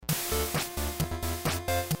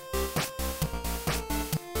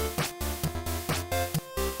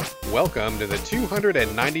Welcome to the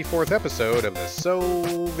 294th episode of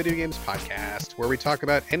the Video Games podcast, where we talk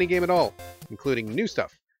about any game at all, including new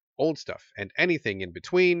stuff, old stuff, and anything in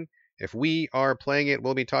between. If we are playing it,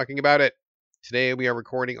 we'll be talking about it. Today we are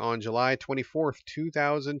recording on July 24th,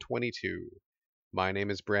 2022. My name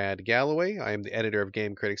is Brad Galloway. I am the editor of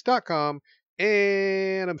GameCritics.com,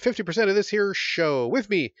 and I'm 50% of this here show. With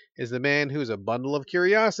me is the man who's a bundle of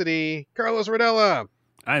curiosity, Carlos Rodella.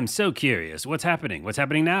 I'm so curious. What's happening? What's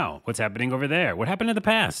happening now? What's happening over there? What happened in the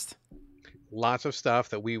past? Lots of stuff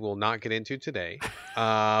that we will not get into today.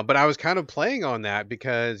 But I was kind of playing on that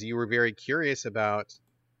because you were very curious about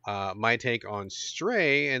my take on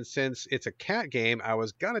Stray. And since it's a cat game, I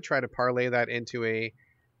was going to try to parlay that into a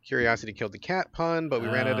Curiosity Killed the Cat pun, but we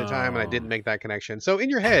ran out of time and I didn't make that connection. So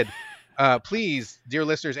in your head, please, dear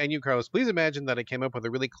listeners, and you, Carlos, please imagine that I came up with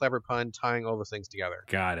a really clever pun tying all those things together.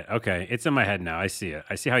 Got it. Okay. It's in my head now. I see it.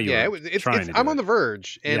 I see how you I'm on the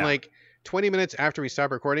verge. And like 20 minutes after we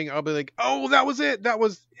stop recording, I'll be like, oh, that was it.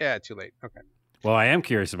 Too late. Okay. Well, I am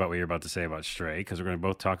curious about what you're about to say about Stray, because we're going to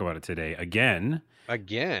both talk about it today again. A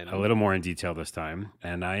little more in detail this time.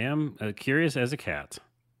 And I am curious as a cat.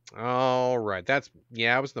 All right. I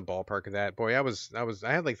was in the ballpark of that. Boy, I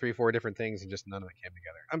had like 3-4 different things and just none of it came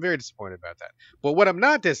together. I'm very disappointed about that. But what I'm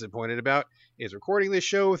not disappointed about is recording this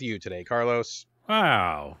show with you today, Carlos.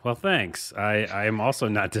 Wow. Well, thanks. I am also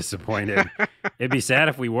not disappointed. It'd be sad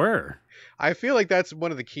if we were. I feel like that's one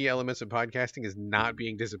of the key elements of podcasting is not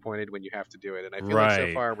being disappointed when you have to do it. And I feel like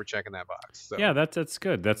so far we're checking that box. So. Yeah, that's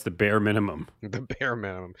good. That's the bare minimum. The bare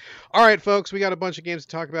minimum. All right, folks, we got a bunch of games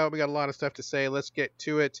to talk about. We got a lot of stuff to say. Let's get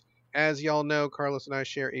to it. As y'all know, Carlos and I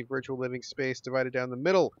share a virtual living space divided down the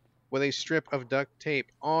middle with a strip of duct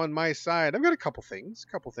tape. On my side, I've got a couple things,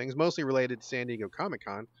 mostly related to San Diego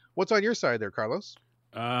Comic-Con. What's on your side there, Carlos?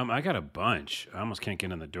 I got a bunch. I almost can't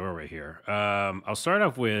get in the doorway here. I'll start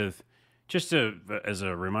off with, as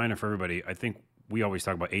a reminder for everybody, I think we always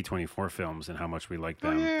talk about A24 films and how much we like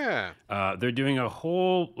them. Oh, yeah. They're doing a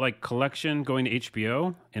whole collection going to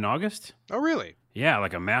HBO in August. Oh, really? Yeah,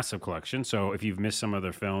 like a massive collection. So if you've missed some of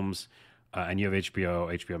their films and you have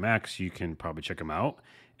HBO Max, you can probably check them out.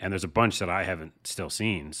 And there's a bunch that I haven't still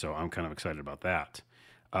seen, so I'm kind of excited about that.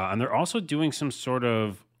 And they're also doing some sort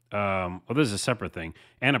of, this is a separate thing.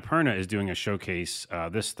 Annapurna is doing a showcase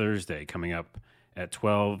this Thursday coming up at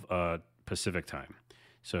 12 Pacific time.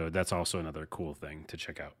 So that's also another cool thing to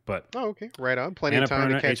check out. But okay, right on. Plenty of time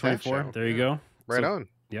to catch that show. There you go. Right on.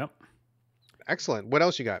 Yep. Excellent. What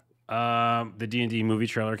else you got? The D&D movie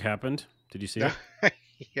trailer happened. Did you see it?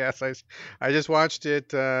 Yes, I just watched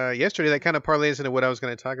it yesterday. That kind of parlays into what I was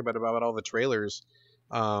going to talk about all the trailers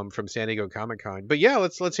from San Diego Comic-Con. But yeah,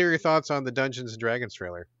 let's hear your thoughts on the Dungeons and Dragons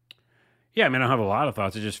trailer. Yeah, I mean, I have a lot of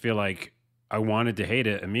thoughts. I just feel like I wanted to hate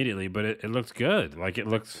it immediately, but it looked good. Like it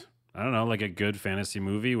looked, I don't know, like a good fantasy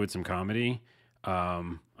movie with some comedy.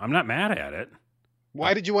 I'm not mad at it.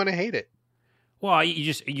 Why did you want to hate it? Well,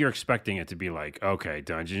 you're expecting it to be like, okay,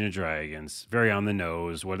 Dungeons and Dragons, very on the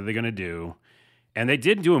nose. What are they going to do? And they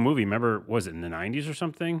did do a movie. Remember, was it in the 90s or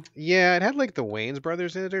something? Yeah, it had like the Wayans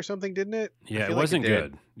brothers in it or something, didn't it? Yeah, it wasn't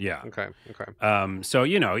good. Yeah. Okay. So,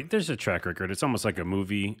 there's a track record. It's almost like a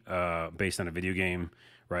movie based on a video game,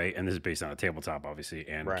 right? And this is based on a tabletop, obviously,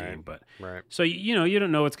 and a game. But so, you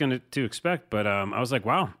don't know what's going to expect. But I was like,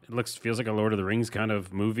 wow, feels like a Lord of the Rings kind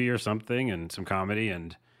of movie or something, and some comedy,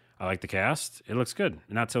 and I like the cast. It looks good.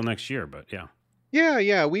 Not till next year, but yeah.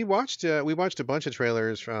 Yeah. We watched a bunch of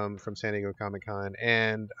trailers from San Diego Comic-Con,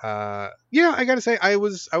 and I got to say I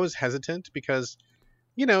was hesitant because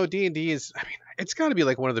D&D is, I mean, it's got to be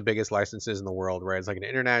like one of the biggest licenses in the world, right? It's like an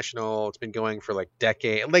international. It's been going for like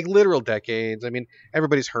literal decades. I mean,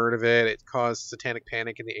 everybody's heard of it. It caused satanic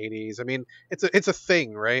panic in the 80s. I mean, it's a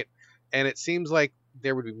thing, right? And it seems like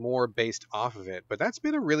there would be more based off of it, but that's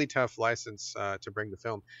been a really tough license to bring to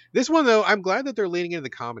film. This one, though, I'm glad that they're leaning into the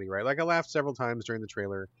comedy, right? Like I laughed several times during the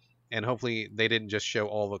trailer, and hopefully they didn't just show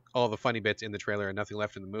all the funny bits in the trailer and nothing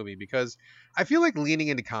left in the movie, because I feel like leaning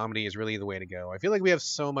into comedy is really the way to go. I feel like we have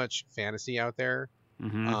so much fantasy out there,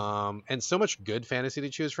 and so much good fantasy to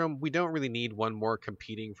choose from. We don't really need one more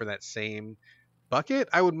competing for that same bucket.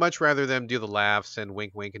 I would much rather them do the laughs and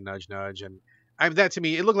wink, wink, and nudge, nudge, and that to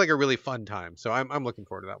me, it looked like a really fun time. So I'm looking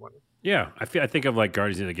forward to that one. Yeah, I think of like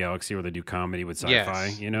Guardians of the Galaxy where they do comedy with sci-fi.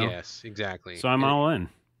 Yes, exactly. So I'm all in.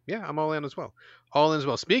 Yeah, I'm all in as well.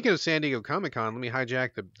 Speaking of San Diego Comic-Con, let me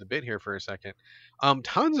hijack the bit here for a second.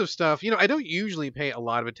 Tons of stuff. I don't usually pay a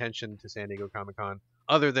lot of attention to San Diego Comic-Con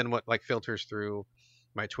other than what like filters through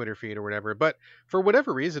my Twitter feed or whatever. But for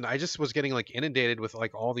whatever reason, I just was getting like inundated with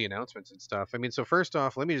like all the announcements and stuff. I mean, so first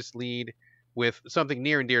off, let me just lead with something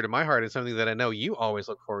near and dear to my heart and something that I know you always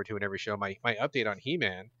look forward to in every show. My update on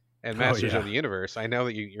He-Man and Oh Masters of yeah. the Universe. I know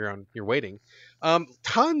that you're waiting.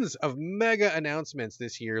 Tons of mega announcements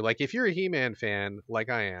this year. Like if you're a He-Man fan, like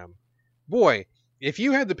I am, boy, if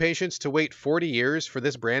you had the patience to wait 40 years for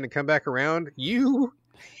this brand to come back around, you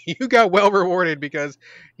got well rewarded because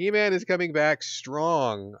He-Man is coming back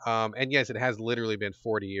strong. And yes, it has literally been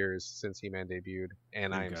 40 years since He-Man debuted,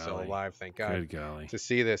 and I Good am still golly. alive, thank God, Good golly. to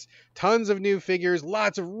see this. Tons of new figures,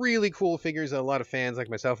 lots of really cool figures that a lot of fans like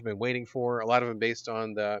myself have been waiting for. A lot of them based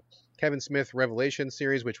on the Kevin Smith Revelation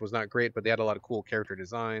series, which was not great, but they had a lot of cool character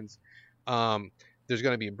designs. Um, there's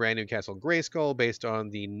going to be a brand new Castle Grayskull based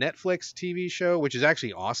on the Netflix TV show, which is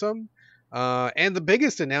actually awesome. And the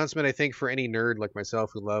biggest announcement, I think, for any nerd like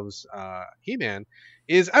myself who loves He-Man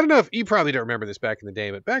is, I don't know if you probably don't remember this back in the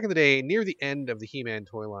day, but back in the day, near the end of the He-Man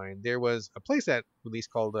toy line, there was a place that released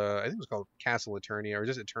called, I think it was called Castle Eternia or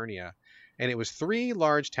just Eternia. And it was 3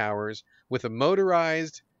 large towers with a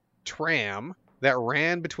motorized tram that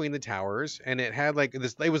ran between the towers. And it had like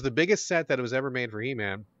this, it was the biggest set that was ever made for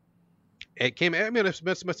He-Man. It came, I mean, it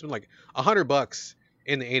must have been like $100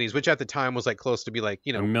 in the 80s, which at the time was like close to be like,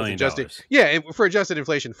 $1 million. yeah, for adjusted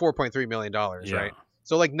inflation, $4.3 million, Yeah. right?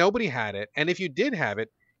 So like nobody had it. And if you did have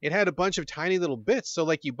it, it had a bunch of tiny little bits. So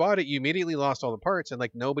like you bought it, you immediately lost all the parts, and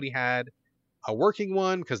like nobody had a working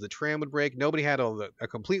one because the tram would break. Nobody had a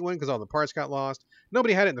complete one because all the parts got lost.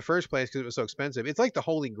 Nobody had it in the first place because it was so expensive. It's like the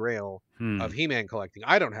holy grail of He-Man collecting.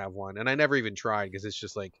 I don't have one, and I never even tried because it's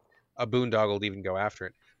just like a boondoggle to even go after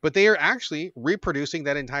it. But they are actually reproducing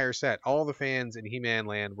that entire set. All the fans in He-Man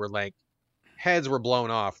land were like, heads were blown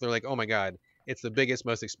off. They're like, oh my God, it's the biggest,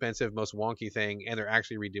 most expensive, most wonky thing, and they're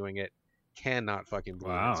actually redoing it. Cannot fucking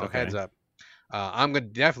believe it. So heads up. I'm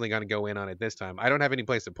definitely going to go in on it this time. I don't have any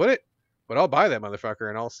place to put it, but I'll buy that motherfucker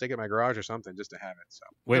and I'll stick it in my garage or something just to have it. So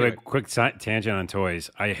wait, quick tangent on toys.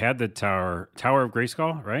 I had the Tower of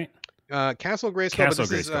Grayskull, right? Castle Grayskull. Castle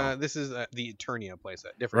But Grayskull. This is the Eternia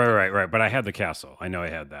playset. Different. Right. But I had the castle. I know I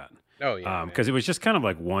had that. Oh yeah. Because it was just kind of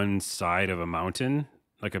like one side of a mountain,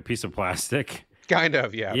 like a piece of plastic. Kind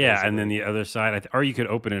of, yeah. Yeah, basically. and then the other side, or you could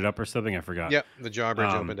open it up or something. I forgot. Yep, the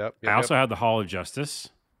jawbridge opened up. Yep, I also had the Hall of Justice.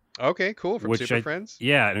 Okay, cool. From Super Friends.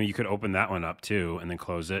 Yeah, and you could open that one up too, and then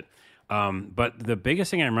close it. But the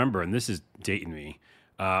biggest thing I remember, and this is dating me,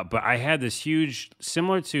 but I had this huge,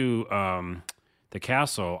 similar to the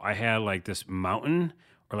castle. I had like this mountain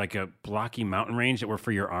or like a blocky mountain range that were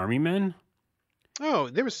for your army men. Oh,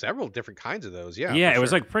 there were several different kinds of those. Yeah. Yeah, it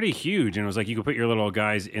was like pretty huge, and it was like you could put your little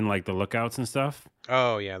guys in like the lookouts and stuff.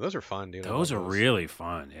 Oh yeah, those are fun, dude. Those are really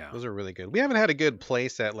fun. Yeah, those are really good. We haven't had a good play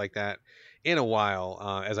set like that in a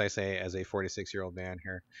while, as I say, as a 46-year-old man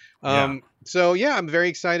here. So yeah, I'm very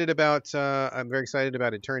excited about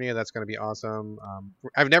Eternia. That's going to be awesome.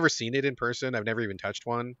 I've never seen it in person. I've never even touched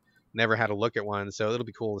one. Never had a look at one. So it'll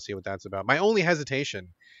be cool to see what that's about. My only hesitation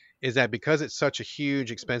is that because it's such a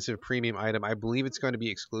huge, expensive premium item, I believe it's going to be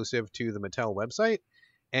exclusive to the Mattel website.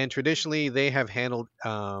 And traditionally, they have handled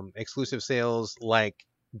exclusive sales like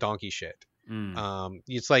donkey shit.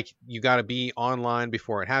 It's like you got to be online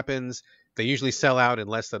before it happens. They usually sell out in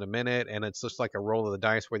less than a minute, and it's just like a roll of the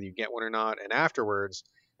dice whether you get one or not. And afterwards,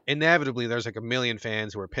 inevitably, there's like a million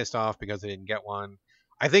fans who are pissed off because they didn't get one.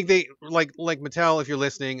 I think they like Mattel, if you're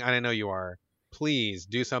listening, and I know you are, please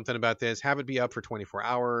do something about this. Have it be up for 24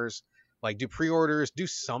 hours. Like do pre-orders, do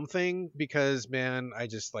something, because man, I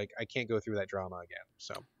can't go through that drama again.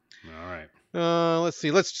 So all right. Let's see.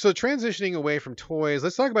 So transitioning away from toys,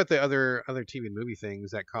 let's talk about the other TV and movie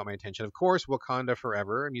things that caught my attention. Of course, Wakanda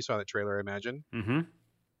Forever, and you saw that trailer, I imagine. Mm-hmm.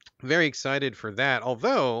 Very excited for that.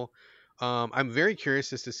 Although, I'm very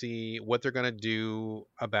curious as to see what they're gonna do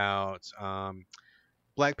about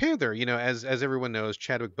Black Panther. You know, as everyone knows,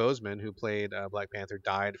 Chadwick Boseman, who played Black Panther,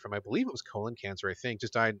 died from, I believe it was colon cancer. I think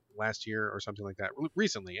just died last year or something like that.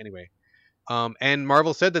 Recently, anyway. And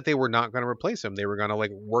Marvel said that they were not going to replace him. They were going to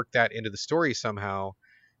like work that into the story somehow.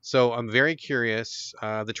 So I'm very curious.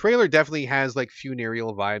 The trailer definitely has like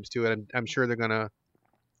funereal vibes to it. I'm sure they're going to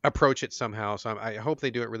approach it somehow. So I hope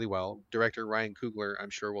they do it really well. Director Ryan Coogler, I'm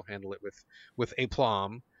sure, will handle it with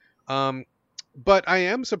aplomb. But I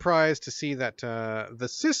am surprised to see that the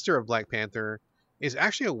sister of Black Panther is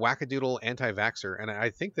actually a wackadoodle anti-vaxxer. And I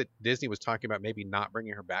think that Disney was talking about maybe not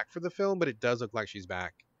bringing her back for the film, but it does look like she's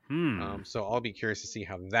back. So I'll be curious to see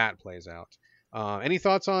how that plays out. Any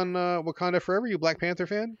thoughts on Wakanda Forever? You a Black Panther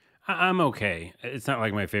fan? I'm okay. It's not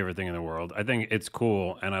like my favorite thing in the world. I think it's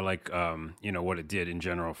cool, and I like what it did in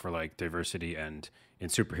general for like diversity and in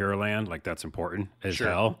superhero land. Like that's important as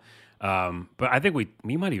hell. But I think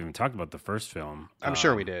we might have even talked about the first film. I'm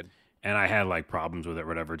sure we did. and I had like problems with it, or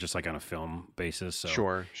whatever, just like on a film basis. So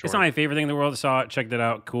Sure. it's not my favorite thing in the world. I saw it, checked it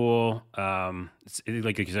out, cool.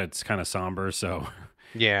 Like you said, it's kind of somber, so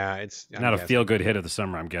Yeah, I'm not a guessing. feel good hit of the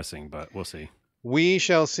summer, I'm guessing, but we'll see. We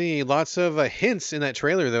shall see. Lots of hints in that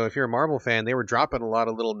trailer, though. If you're a Marvel fan, they were dropping a lot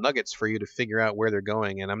of little nuggets for you to figure out where they're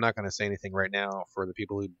going. And I'm not going to say anything right now for the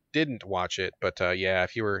people who didn't watch it. But yeah,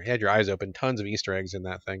 if you had your eyes open, tons of Easter eggs in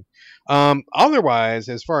that thing. Otherwise,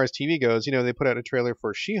 as far as TV goes, they put out a trailer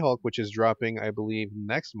for She-Hulk, which is dropping, I believe,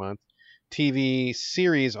 next month. TV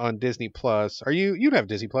series on Disney Plus. You'd have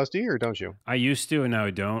Disney Plus, do you, or don't you? I used to, and now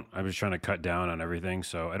I don't. I'm just trying to cut down on everything,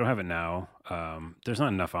 so I don't have it now. There's not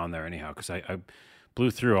enough on there anyhow, because I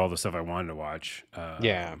blew through all the stuff I wanted to watch.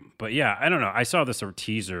 Yeah. But yeah, I don't know. I saw this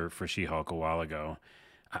teaser for She-Hulk a while ago.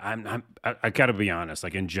 I gotta be honest,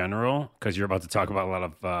 like in general, because you're about to talk about a lot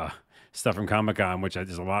of stuff from Comic-Con, which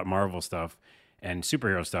there's a lot of Marvel stuff and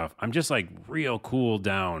superhero stuff. I'm just like real cool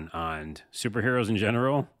down on superheroes in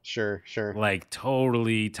general. Sure. Like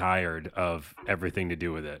totally tired of everything to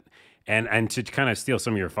do with it. And to kind of steal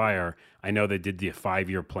some of your fire, I know they did the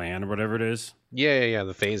 5-year plan or whatever it is. Yeah,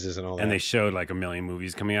 the phases and all that. And they showed like a million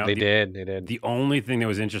movies coming out. They did. The only thing that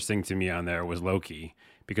was interesting to me on there was Loki,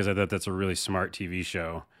 because I thought that's a really smart TV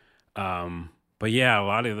show. But yeah, a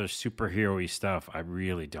lot of the superhero-y stuff I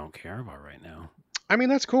really don't care about right now. I mean,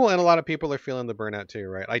 that's cool, and a lot of people are feeling the burnout too,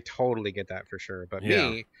 right? I totally get that for sure. But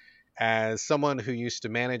me, as someone who used to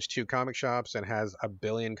manage 2 comic shops and has a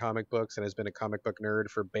billion comic books and has been a comic book nerd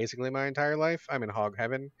for basically my entire life, I'm in hog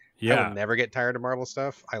heaven. Yeah. I will never get tired of Marvel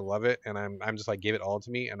stuff. I love it, and I'm just like, give it all to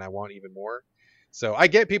me, and I want even more. So I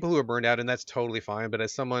get people who are burned out, and that's totally fine. But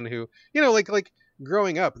as someone who, like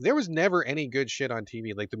growing up, there was never any good shit on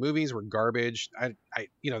TV. Like the movies were garbage. The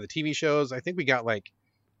TV shows, I think we got like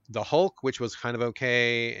the Hulk, which was kind of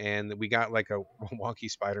okay, and we got like a wonky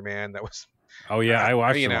Spider-Man that was. Oh yeah, I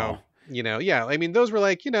watched them all. Yeah. I mean, those were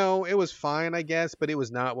like, it was fine, I guess, but it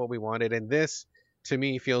was not what we wanted. And this, to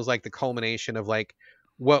me, feels like the culmination of like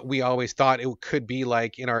what we always thought it could be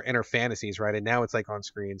like in our fantasies, right? And now it's like on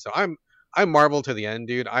screen. So I'm Marvel to the end,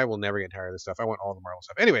 dude. I will never get tired of this stuff. I want all the Marvel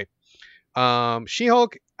stuff. Anyway,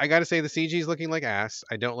 She-Hulk, I gotta say the CG is looking like ass.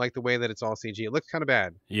 I don't like the way that it's all CG. It looks kind of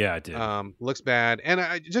bad. Yeah, it did. Looks bad. And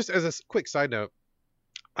I just, as a quick side note,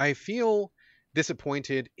 I feel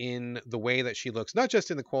disappointed in the way that she looks, not just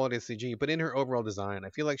in the quality of CG, but in her overall design. I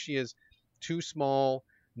feel like she is too small,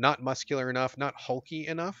 not muscular enough, not hulky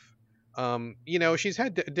enough. She's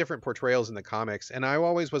had different portrayals in the comics, and I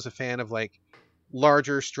always was a fan of like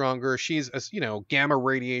larger, stronger. She's a gamma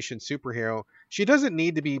radiation superhero. She doesn't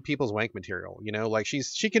need to be people's wank material. Like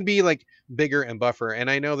she can be like bigger and buffer. And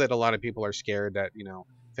I know that a lot of people are scared that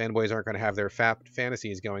fanboys aren't going to have their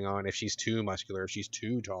fantasies going on if she's too muscular, if she's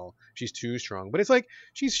too tall, if she's too strong. But it's like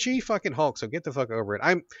she fucking Hulk, so get the fuck over it.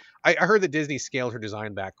 I heard that Disney scaled her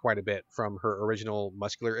design back quite a bit from her original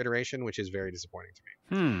muscular iteration, which is very disappointing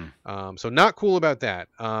to me. So not cool about that.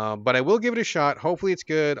 But I will give it a shot. Hopefully it's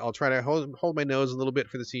good. I'll try to hold my nose a little bit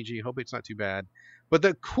for the CG. Hopefully it's not too bad. But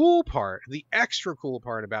the cool part, the extra cool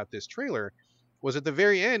part about this trailer was at the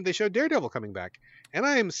very end, they showed Daredevil coming back. And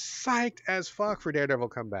I am psyched as fuck for Daredevil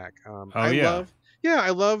come back. I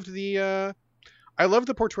loved the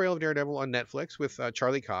portrayal of Daredevil on Netflix with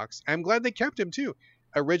Charlie Cox. I'm glad they kept him too.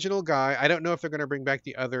 Original guy. I don't know if they're going to bring back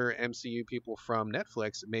the other MCU people from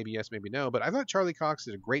Netflix. Maybe yes, maybe no. But I thought Charlie Cox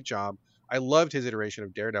did a great job. I loved his iteration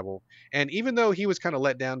of Daredevil. And even though he was kind of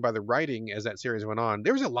let down by the writing as that series went on,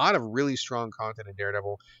 there was a lot of really strong content in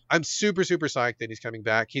Daredevil. I'm super, super psyched that he's coming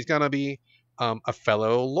back. He's going to be a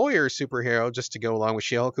fellow lawyer superhero just to go along with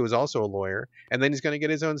She-Hulk, who is also a lawyer. And then he's going to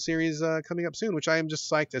get his own series coming up soon, which I am just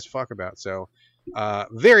psyched as fuck about. So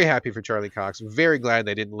very happy for Charlie Cox. Very glad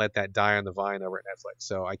they didn't let that die on the vine over at Netflix.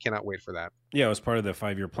 So I cannot wait for that. Yeah, it was part of the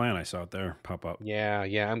 5-year plan. I saw it there pop up. Yeah.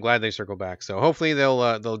 I'm glad they circle back. So hopefully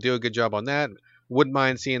they'll do a good job on that. Wouldn't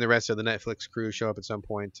mind seeing the rest of the Netflix crew show up at some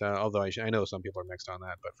point. Although I know some people are mixed on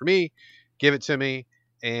that. But for me, give it to me.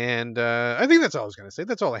 And I think that's all I was going to say.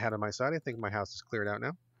 That's all I had on my side. I think my house is cleared out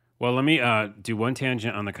now. Well, let me do one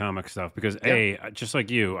tangent on the comic stuff because, just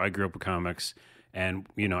like you, I grew up with comics. And,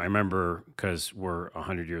 I remember because we're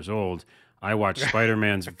 100 years old, I watched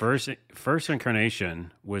Spider-Man's first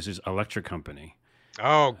incarnation was his Electric Company.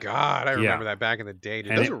 Oh, God. I remember that back in the day.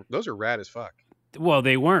 Dude. Those are rad as fuck. Well,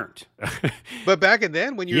 they weren't. But back in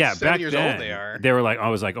then, when you're 7 years old, they are. They were like, I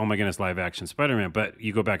was like, oh my goodness, live action Spider-Man. But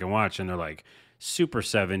you go back and watch, and they're like super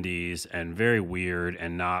 70s and very weird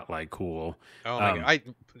and not like cool. Oh my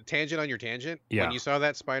God. Tangent on your tangent. Yeah. When you saw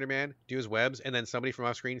that Spider-Man do his webs, and then somebody from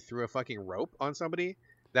off screen threw a fucking rope on somebody.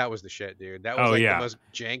 That was the shit, dude. That was Oh like the yeah, most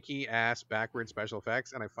janky ass backward special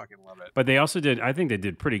effects, and I fucking love it. but they also did. I think they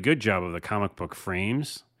did pretty good job of the comic book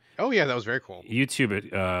frames. Oh yeah, that was very cool. YouTube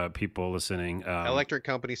it, people listening. Electric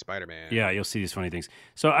Company Spider-Man. Yeah, you'll see these funny things.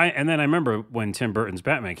 So and then I remember when Tim Burton's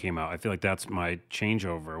Batman came out. I feel like that's my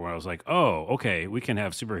changeover where I was like, oh, okay, we can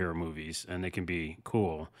have superhero movies and they can be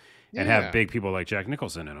cool and have big people like Jack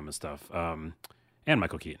Nicholson in them and stuff, and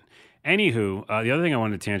Michael Keaton. Anywho, the other thing I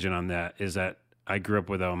wanted to tangent on that is that I grew up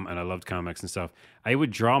with them and I loved comics and stuff. I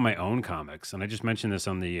would draw my own comics, and I just mentioned this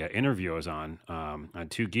on the interview I was on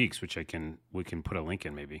Two Geeks, which we can put a link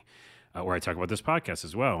in maybe, where I talk about this podcast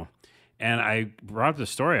as well. And I brought up the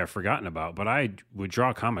story I've forgotten about, but I would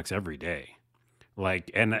draw comics every day.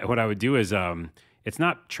 And what I would do is, it's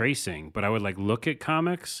not tracing, but I would like look at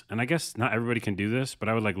comics, and I guess not everybody can do this, but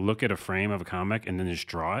I would like look at a frame of a comic and then just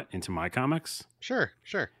draw it into my comics. Sure.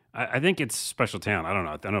 I think it's special talent. I don't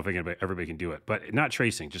know. I don't know if everybody can do it, but not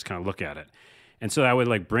tracing, just kind of look at it. And so I would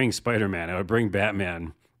like bring Spider-Man, I would bring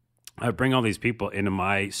Batman, I would bring all these people into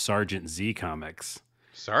my Sergeant Z comics.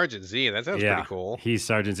 Sergeant Z, that sounds pretty cool. He's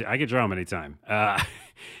Sergeant Z. I could draw him anytime.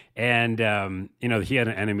 And he had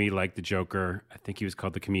an enemy like the Joker. I think he was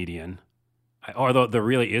called the Comedian. Although there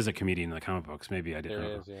really is a comedian in the comic books. Maybe I didn't know.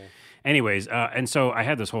 There is, yeah. Anyways, and so I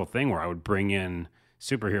had this whole thing where I would bring in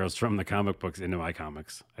superheroes from the comic books into my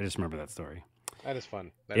comics. I just remember that story. That is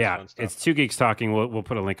fun. That yeah, is fun stuff. It's Two Geeks Talking. We'll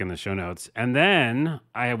put a link in the show notes. And then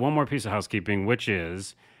I have one more piece of housekeeping, which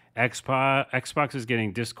is Xbox is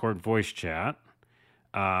getting Discord voice chat,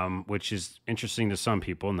 which is interesting to some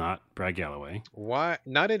people, not Brad Galloway. Why?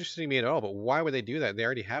 Not interesting to me at all, but why would they do that? They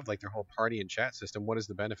already have like their whole party and chat system. What is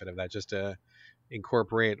the benefit of that? Just to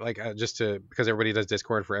incorporate, because everybody does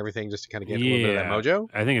Discord for everything, just to kind of get a little bit of that mojo?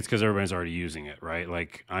 I think it's because everybody's already using it, right?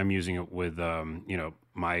 Like I'm using it with,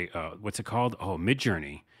 my, what's it called? Oh,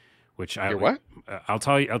 Midjourney. Which I'll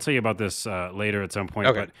tell you about this later at some point.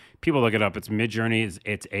 Okay. But people look it up. It's Midjourney.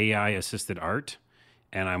 It's AI assisted art,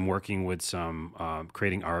 and I'm working with some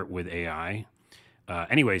creating art with AI.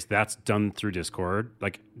 Anyways, that's done through Discord.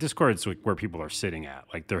 Like Discord's where people are sitting at,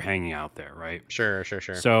 like they're hanging out there, right? Sure.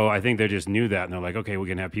 So I think they just knew that, and they're like, okay, we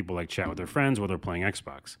can have people like chat with their friends while they're playing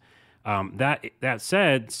Xbox. That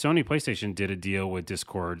said, Sony PlayStation did a deal with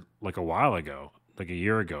Discord like a while ago, like a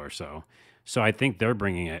year ago or so. So I think they're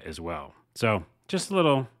bringing it as well. So just a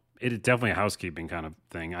little, it is definitely a housekeeping kind of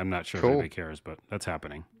thing. I'm not sure if anybody cares, but that's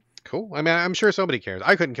happening. Cool. I mean, I'm sure somebody cares.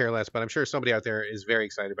 I couldn't care less, but I'm sure somebody out there is very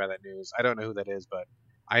excited about that news. I don't know who that is, but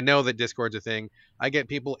I know that Discord's a thing. I get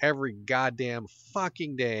people every goddamn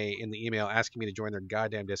fucking day in the email asking me to join their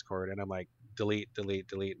goddamn Discord, and I'm like, delete,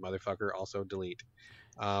 motherfucker, also delete.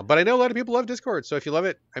 But I know a lot of people love Discord, so if you love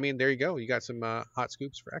it, I mean, there you go. You got some hot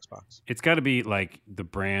scoops for Xbox. It's got to be like the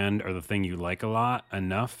brand or the thing you like a lot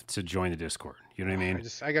enough to join the Discord. You know what I mean?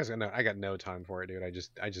 I got no time for it, dude. I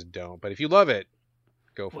just don't. But if you love it,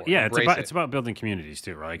 go for it. Yeah, it's about building communities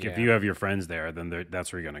too, right? Like if you have your friends there, then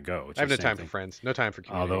that's where you're going to go. I have no time for friends, no time for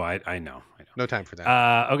community. Although I know. No time for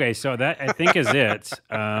that. Okay, so that I think is it.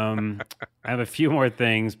 I have a few more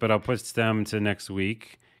things, but I'll put them to next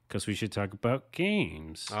week, because we should talk about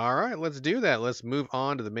games. All right, let's do that. Let's move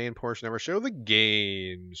on to the main portion of our show, the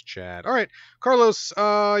games chat. All right, Carlos,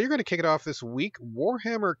 you're going to kick it off this week.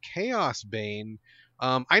 Warhammer Chaosbane.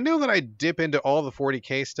 I know that I dip into all the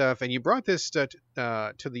 40K stuff, and you brought this to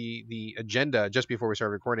the agenda just before we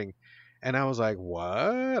started recording, and I was like, what?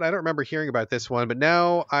 I don't remember hearing about this one, but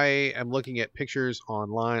now I am looking at pictures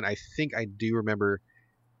online. I think I do remember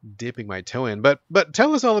dipping my toe in. But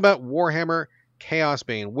tell us all about Warhammer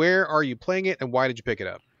Chaosbane. Where are you playing it, and why did you pick it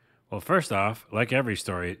up? Well, first off, like every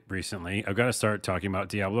story recently, I've got to start talking about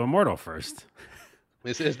Diablo Immortal first.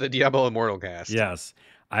 This is the Diablo Immortal cast. Yes.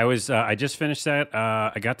 I just finished that.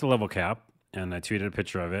 I got to level cap, and I tweeted a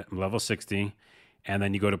picture of it. I'm level 60, and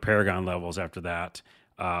then you go to Paragon levels after that.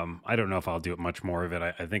 I don't know if I'll do much more of it.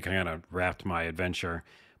 I think I kind of wrapped my adventure.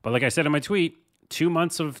 But like I said in my tweet, 2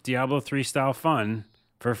 months of Diablo 3 style fun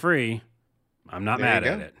for free. I'm not mad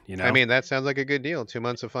at it. You know, I mean, that sounds like a good deal. 2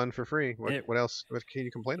 months of fun for free. What else? What can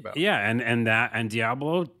you complain about? Yeah, and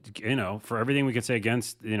Diablo. You know, for everything we can say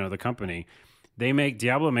against the company,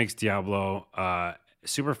 Diablo makes Diablo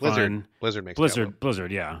super fun. Blizzard makes Diablo.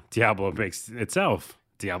 Blizzard. Yeah, Diablo makes itself.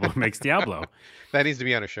 Diablo makes Diablo. That needs to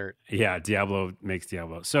be on a shirt. Yeah, Diablo makes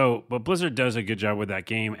Diablo. So, but Blizzard does a good job with that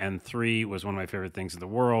game, and 3 was one of my favorite things in the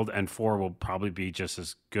world, and 4 will probably be just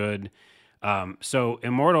as good. So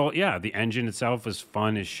Immortal, yeah, the engine itself is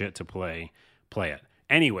fun as shit to play it.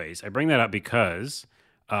 Anyways, I bring that up because,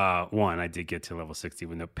 one, I did get to level 60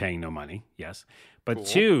 with paying no money. Yes. But cool.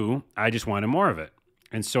 2, I just wanted more of it.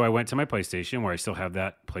 And so I went to my PlayStation, where I still have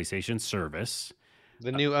that PlayStation service.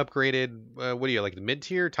 The new upgraded, what are you, like the mid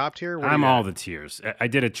tier, top tier? What do I'm you all got? the tiers. I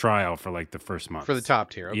did a trial for like the first For the month. top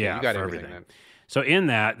tier. Okay, you Yeah, got for everything everything. then. So in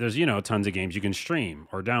that, there's tons of games you can stream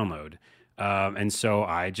or download, and so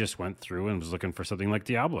I just went through and was looking for something like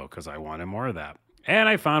Diablo because I wanted more of that, and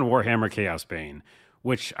I found Warhammer Chaosbane,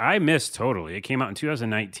 which I missed totally. It came out in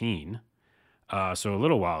 2019, so a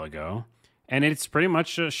little while ago, and it's pretty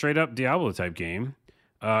much a straight up Diablo type game.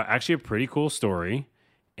 Actually, a pretty cool story,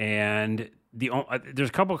 and there's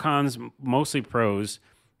a couple cons, mostly pros.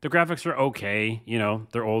 The graphics are okay,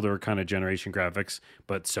 they're older kind of generation graphics,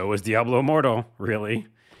 but so is Diablo Immortal, really.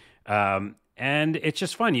 And it's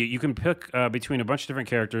just fun. You can pick between a bunch of different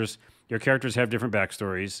characters. Your characters have different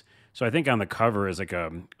backstories. So I think on the cover is like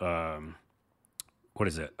a what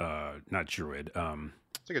is it? Not druid.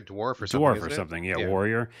 It's like a dwarf or something. Dwarf isn't or it? something. Yeah,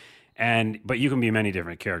 warrior. But you can be many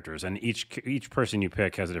different characters, and each person you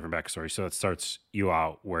pick has a different backstory. So it starts you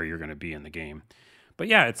out where you're going to be in the game. But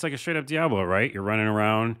yeah, it's like a straight up Diablo, right? You're running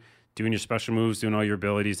around, doing your special moves, doing all your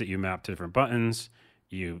abilities that you map to different buttons.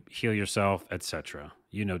 You heal yourself, etc.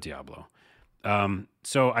 Diablo.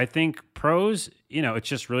 So I think pros, it's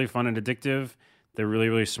just really fun and addictive. They're really,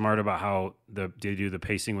 really smart about how they do the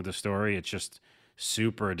pacing with the story. It's just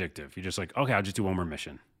super addictive. You're just like, okay, I'll just do one more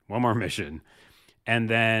mission. And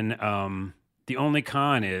then the only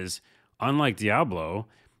con is, unlike Diablo,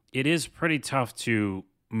 it is pretty tough to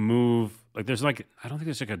move. Like I don't think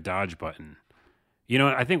there's like a dodge button.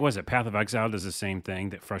 I think, was it Path of Exile does the same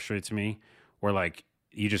thing that frustrates me, where like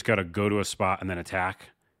you just got to go to a spot and then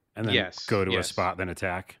attack, and then go to a spot, then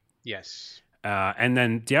attack. Yes. And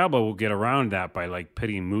then Diablo will get around that by like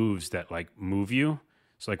putting moves that like move you.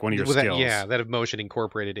 So like one of your skills. That have motion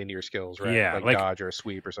incorporated into your skills, right? Yeah. Like dodge or a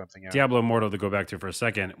sweep or something. Yeah. Diablo Immortal, to go back to for a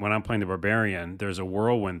second, when I'm playing the Barbarian, there's a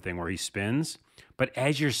whirlwind thing where he spins, but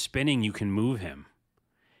as you're spinning, you can move him.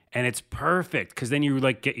 And it's perfect because then you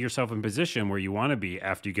like get yourself in position where you want to be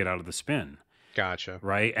after you get out of the spin. Gotcha.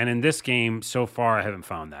 Right? And in this game, so far, I haven't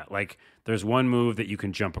found that. Like, there's one move that you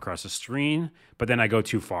can jump across the screen, but then I go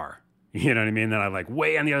too far. You know what I mean? Then I'm like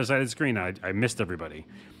way on the other side of the screen. I missed everybody.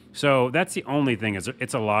 So that's the only thing, is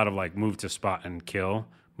it's a lot of like move to spot and kill.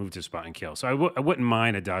 So I wouldn't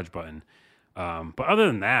mind a dodge button. But other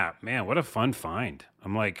than that, man, what a fun find.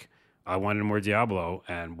 I'm like, I wanted more Diablo,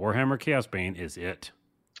 and Warhammer Chaosbane is it.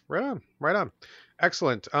 Right on.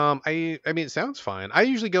 Excellent. I mean, it sounds fine. I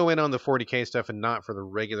usually go in on the 40K stuff and not for the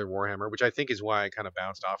regular Warhammer, which I think is why I kind of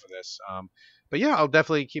bounced off of this. But yeah, I'll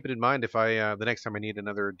definitely keep it in mind if I the next time I need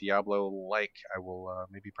another Diablo, I will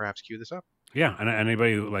maybe perhaps queue this up. Yeah, and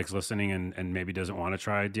anybody who likes listening and maybe doesn't want to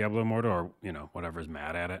try Diablo Immortal, or whatever is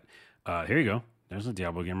mad at it, here you go. There's a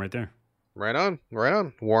Diablo game right there. Right on.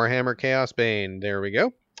 Warhammer Chaosbane. There we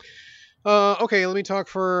go. Okay, let me talk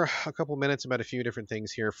for a couple minutes about a few different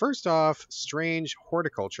things here. First off, Strange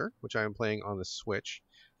Horticulture, which I am playing on the Switch.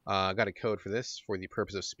 I got a code for this for the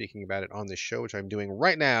purpose of speaking about it on this show, which I'm doing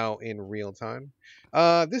right now in real time.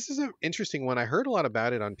 This is an interesting one. I heard a lot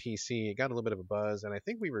about it on PC. It got a little bit of a buzz, and I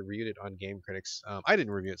think we reviewed it on Game Critics. I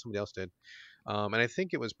didn't review it, somebody else did. And I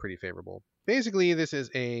think it was pretty favorable. Basically, this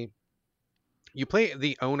is you play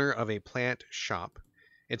the owner of a plant shop.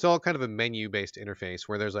 It's all kind of a menu-based interface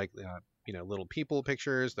where there's like, little people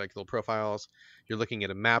pictures, like little profiles. You're looking at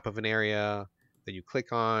a map of an area that you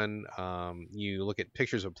click on. You look at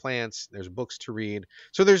pictures of plants. There's books to read.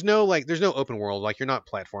 So there's no open world. Like, you're not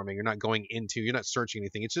platforming. You're not searching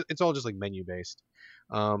anything. It's all just like menu-based.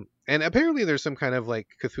 And apparently there's some kind of like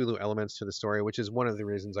Cthulhu elements to the story, which is one of the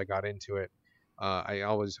reasons I got into it. I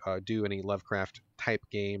always do any Lovecraft type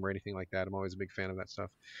game or anything like that. I'm always a big fan of that stuff.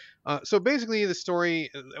 So basically the story,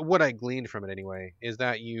 what I gleaned from it anyway, is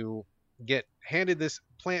that you get handed this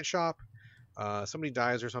plant shop. Somebody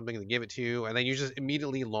dies or something, and they give it to you, and then you just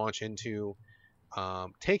immediately launch into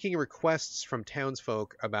taking requests from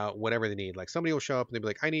townsfolk about whatever they need. Like, somebody will show up and they'll be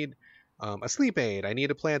like, I need a sleep aid. I need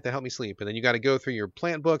a plant to help me sleep. And then you got to go through your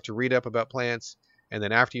plant book to read up about plants. And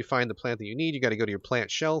then after you find the plant that you need, you got to go to your plant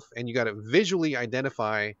shelf, and you got to visually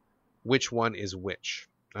identify which one is which.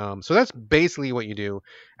 So that's basically what you do.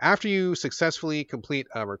 After you successfully complete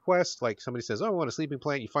a request, like somebody says, oh, I want a sleeping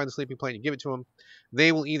plant, you find the sleeping plant, you give it to them.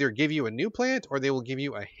 They will either give you a new plant, or they will give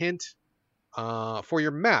you a hint for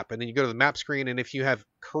your map. And then you go to the map screen, and if you have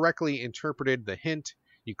correctly interpreted the hint,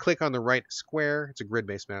 you click on the right square. It's a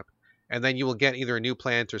grid-based map. And then you will get either a new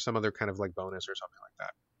plant or some other kind of like bonus or something like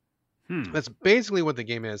that. That's basically what the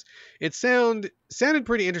game is. It sounded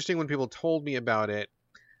pretty interesting when people told me about it.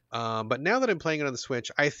 But now that I'm playing it on the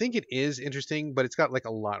Switch, I think it is interesting, but it's got like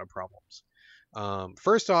a lot of problems.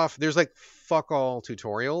 First off, there's like fuck all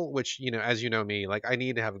tutorial, which, as you know me, like I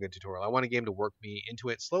need to have a good tutorial. I want a game to work me into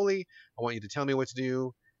it slowly. I want you to tell me what to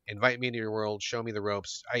do, invite me into your world, show me the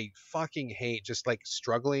ropes. I fucking hate just like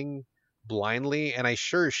struggling blindly, and I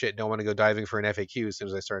sure as shit don't want to go diving for an FAQ as soon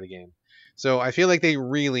as I start a game. So I feel like they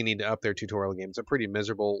really need to up their tutorial game. It's a pretty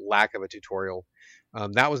miserable lack of a tutorial.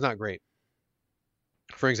 That was not great.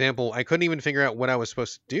 For example, I couldn't even figure out what I was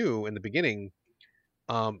supposed to do in the beginning.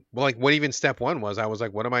 Well, like what even step one was. I was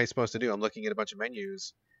like, what am I supposed to do? I'm looking at a bunch of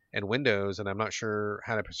menus and windows, and I'm not sure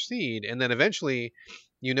how to proceed. And then eventually,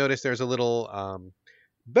 you notice there's a little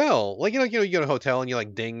bell, like you go to a hotel and you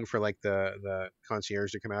like ding for like the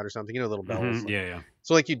concierge to come out or something. Little bells. Yeah, yeah.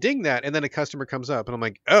 So like you ding that, and then a customer comes up, and I'm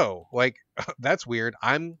like, oh, like that's weird.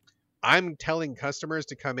 I'm telling customers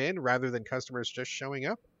to come in rather than customers just showing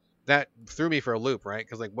up. That threw me for a loop, right?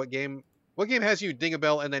 Because like what game has you ding a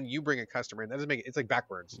bell and then you bring a customer in? That doesn't make it. It's like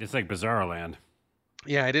backwards. It's like Bizarro Land.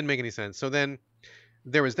 Yeah, it didn't make any sense. So then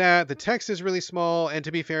there was that. The text is really small, and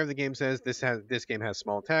to be fair, the game says this game has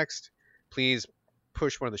small text. Please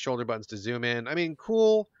push one of the shoulder buttons to zoom in. I mean,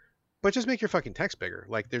 cool, but just make your fucking text bigger.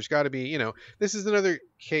 Like there's got to be, this is another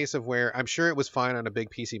case of where I'm sure it was fine on a big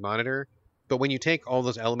PC monitor, but when you take all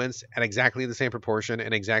those elements at exactly the same proportion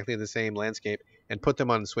and exactly the same landscape and put them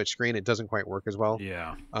on the Switch screen, it doesn't quite work as well.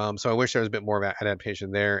 Yeah. So I wish there was a bit more of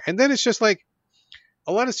adaptation there. And then it's just like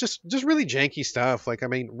a lot of just really janky stuff. Like, I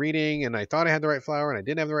mean, reading, and I thought I had the right flower and I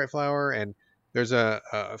didn't have the right flower. And there's a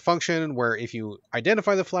function where if you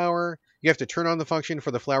identify the flower, you have to turn on the function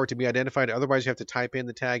for the flower to be identified. Otherwise, you have to type in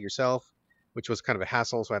the tag yourself, which was kind of a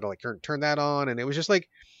hassle. So I had to like turn that on. And it was just like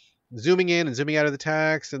zooming in and zooming out of the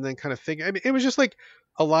text and then kind of figure. I mean, it was just like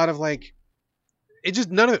a lot of like, it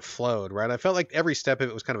just, none of it flowed, right? I felt like every step of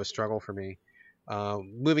it was kind of a struggle for me.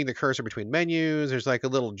 Moving the cursor between menus, there's like a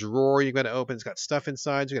little drawer you got to open. It's got stuff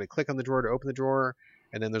inside. So you got to click on the drawer to open the drawer.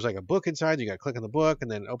 And then there's like a book inside. You got to click on the book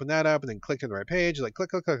and then open that up and then click to the right page. Like click,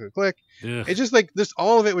 click, click, click, click. Ugh. It's just like this,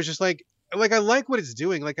 all of it was just like I like what it's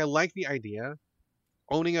doing. Like I like the idea.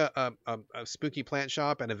 Owning a spooky plant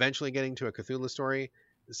shop and eventually getting to a Cthulhu story.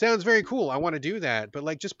 It sounds very cool. I want to do that. But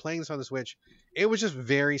like just playing this on the Switch, it was just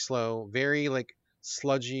very slow, very like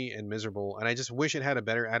sludgy and miserable, and I just wish it had a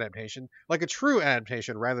better adaptation, like a true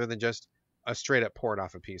adaptation rather than just a straight up port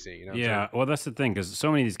off a PC. Yeah, well, that's the thing, because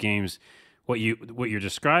so many of these games, what you're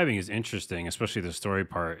describing is interesting, especially the story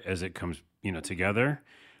part as it comes together,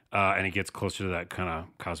 and it gets closer to that kind of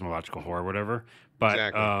cosmological horror, whatever. But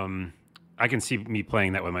exactly. I can see me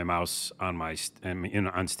playing that with my mouse on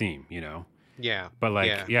on Steam, Yeah. But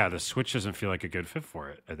like, yeah, the Switch doesn't feel like a good fit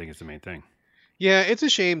for it. I think it's the main thing. Yeah, it's a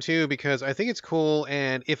shame too because I think it's cool,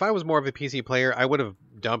 and if I was more of a PC player, I would have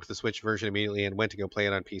dumped the Switch version immediately and went to go play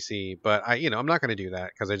it on PC. But I'm not going to do that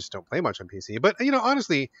because I just don't play much on PC. But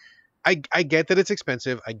honestly, I get that it's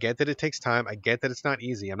expensive. I get that it takes time. I get that it's not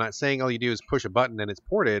easy. I'm not saying all you do is push a button and it's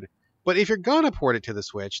ported. But if you're gonna port it to the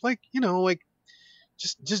Switch,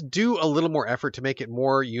 just do a little more effort to make it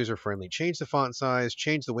more user friendly. Change the font size,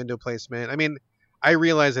 change the window placement. I mean, I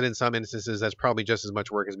realize that in some instances that's probably just as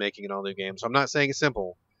much work as making an all new game. So I'm not saying it's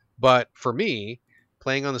simple, but for me,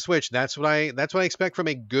 playing on the Switch, that's what I expect from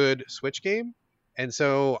a good Switch game. And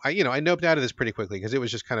so I noped out of this pretty quickly because it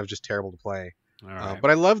was just kind of just terrible to play. All right.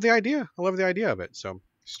 But I love the idea. I love the idea of it. So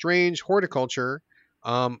Strange Horticulture.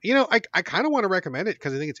 I kind of want to recommend it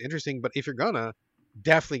because I think it's interesting. But if you're gonna,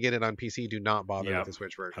 definitely get it on PC. Do not bother with the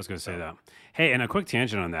Switch version. I was going to say that. Hey, and a quick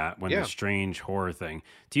tangent on that, the strange horror thing.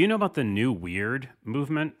 Do you know about the new weird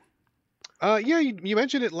movement? Yeah, you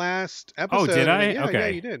mentioned it last episode. Oh, did I? Okay. Yeah,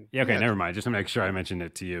 you did. Yeah, okay, never mind. Just to make sure I mentioned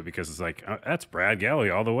it to you because it's like, that's Brad Galley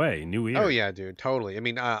all the way. New weird. Oh, yeah, dude. Totally. I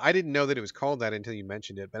mean, I didn't know that it was called that until you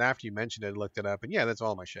mentioned it. But after you mentioned it, I looked it up. And yeah, that's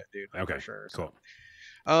all my shit, dude. Okay, for sure. Cool.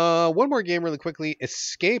 So, one more game really quickly.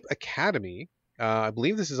 Escape Academy. I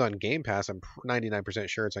believe this is on Game Pass. I'm 99%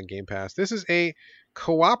 sure it's on Game Pass. This is a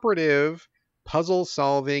cooperative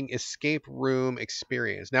puzzle-solving escape room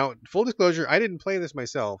experience. Now, full disclosure, I didn't play this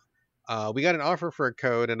myself. We got an offer for a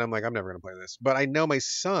code, and I'm like, I'm never going to play this. But I know my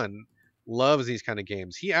son loves these kind of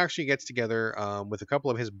games. He actually gets together with a couple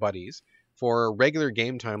of his buddies for regular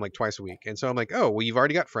game time, like twice a week. And so I'm like, oh, well, you've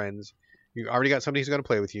already got friends. You already got somebody who's going to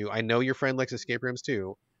play with you. I know your friend likes escape rooms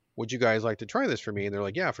too. Would you guys like to try this for me? And they're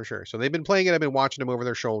like, yeah, for sure. So they've been playing it. I've been watching them over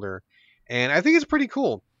their shoulder. And I think it's pretty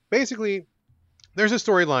cool. Basically, there's a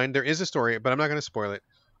storyline. There is a story, but I'm not going to spoil it.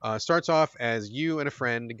 Starts off as you and a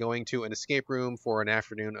friend going to an escape room for an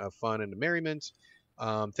afternoon of fun and merriment.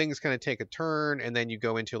 Things kind of take a turn, and then you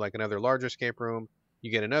go into like another larger escape room.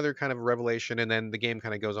 You get another kind of revelation, and then the game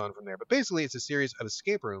kind of goes on from there. But basically, it's a series of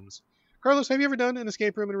escape rooms Carlos, have you ever done an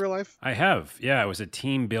escape room in real life? I have. Yeah, it was a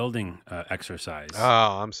team building exercise. Oh,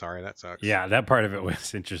 I'm sorry. That sucks. Yeah, that part of it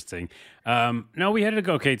was interesting. No, we had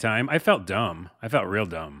a okay time. I felt dumb. I felt real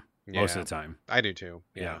dumb most of the time. I do too.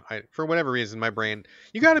 Yeah. For whatever reason, my brain,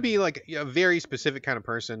 you got to be like a very specific kind of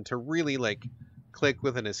person to really like click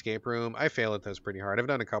with an escape room. I fail at those pretty hard. I've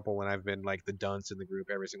done a couple when I've been like the dunce in the group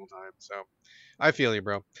every single time. So I feel you,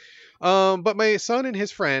 bro. But my son and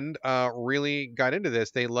his friend really got into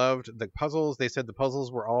this. They loved the puzzles. They said the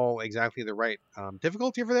puzzles were all exactly the right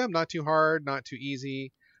difficulty for them. Not too hard, not too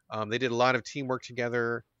easy. They did a lot of teamwork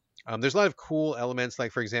together. There's a lot of cool elements.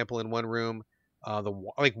 Like for example, in one room,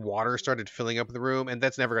 like water started filling up the room, and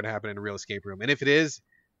that's never going to happen in a real escape room. And if it is,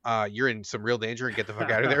 you're in some real danger and get the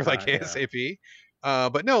fuck out of there like Yeah. ASAP.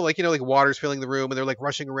 But no, like like water's filling the room, and they're like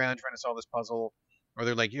rushing around trying to solve this puzzle. Or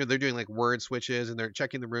they're like, they're doing like word switches and they're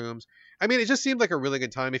checking the rooms. I mean, it just seemed like a really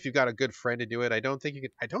good time if you've got a good friend to do it. I don't think you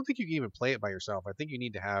can even play it by yourself. I think you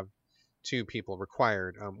need to have two people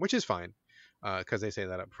required, which is fine because they say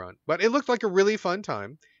that up front. But it looked like a really fun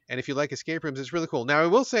time. And if you like escape rooms, it's really cool. Now, I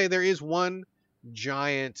will say there is one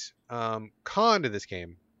giant con to this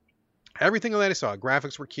game. Everything that I saw,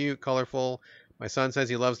 graphics were cute, colorful. My son says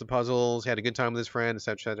he loves the puzzles. He had a good time with his friend,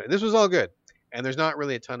 etc., etc. This was all good. And there's not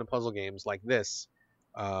really a ton of puzzle games like this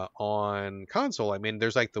on console. I mean,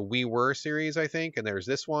 there's like the We Were series, I think, and there's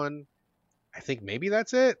this one. I think maybe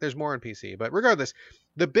that's it. There's more on PC. But regardless,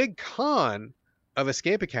 the big con of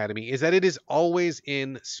Escape Academy is that it is always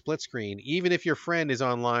in split screen, even if your friend is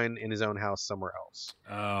online in his own house somewhere else.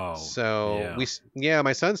 Oh. So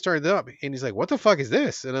my son started it up and he's like, "What the fuck is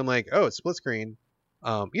this?" And I'm like, "Oh, it's split screen."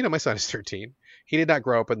 My son is 13. He did not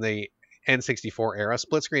grow up in the N64 era.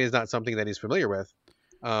 Split screen is not something that he's familiar with.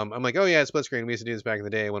 I'm like, "Oh yeah, split screen. We used to do this back in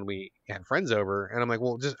the day when we had friends over." And I'm like,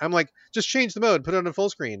 "Well, just change the mode, put it on a full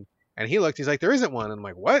screen." And he looked, he's like, "There isn't one." And I'm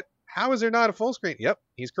like, "What? How is there not a full screen?" Yep,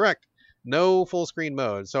 he's correct. No full screen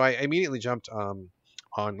mode. So I immediately jumped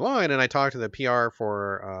online and I talked to the PR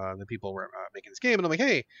for the people who were making this game. And I'm like,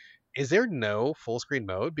 "Hey, is there no full screen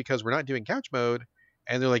mode? Because we're not doing couch mode."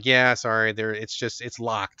 And they're like, "Yeah, sorry, it's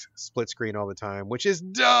locked split screen all the time," which is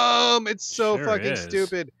dumb. It's so Sure fucking is.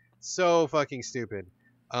 stupid. So fucking stupid.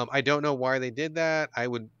 I don't know why they did that.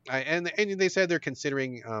 And they said they're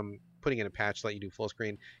considering putting in a patch to let you do full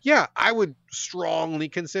screen. Yeah, I would strongly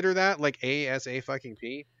consider that, like ASA fucking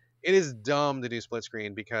P. It is dumb to do split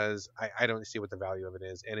screen because I don't see what the value of it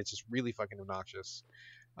is, and it's just really fucking obnoxious.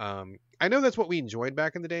 I know that's what we enjoyed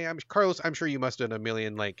back in the day. Carlos, I'm sure you must have done a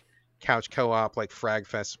million like couch co-op, like Frag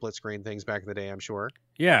Fest split screen things back in the day, I'm sure.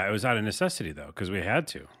 Yeah, it was out of necessity though, because we had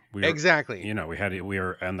to. Exactly. We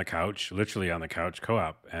were on the couch, literally on the couch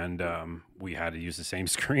co-op, and we had to use the same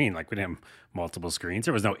screen. Like we didn't have multiple screens.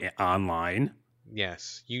 There was no online.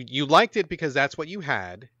 Yes, you liked it because that's what you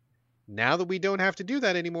had. Now that we don't have to do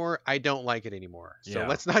that anymore, I don't like it anymore. So Yeah.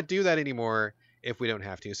 let's not do that anymore if we don't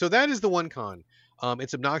have to. So that is the one con.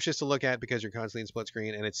 It's obnoxious to look at because you're constantly in split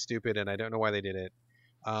screen, and it's stupid, and I don't know why they did it.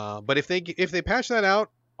 But if they patch that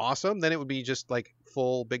out, awesome. Then it would be just like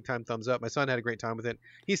full big time thumbs up. My son had a great time with it.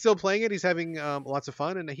 He's still playing it. He's having lots of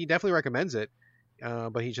fun, and he definitely recommends it.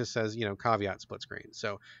 But he just says, caveat split screen.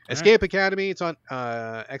 So Escape Academy, it's on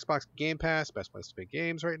Xbox Game Pass, best place to pick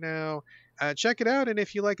games right now. Check it out, and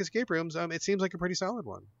if you like escape rooms, it seems like a pretty solid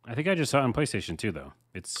one. I think I just saw it on PlayStation 2 though.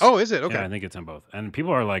 Oh, is it? Okay. Yeah, I think it's on both, and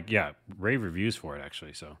people are like, rave reviews for it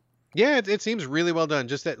actually. So yeah, it seems really well done.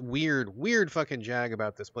 Just that weird fucking jag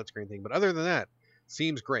about the split screen thing, but other than that,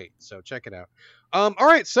 seems great. So check it out. All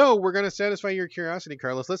right, so we're gonna satisfy your curiosity,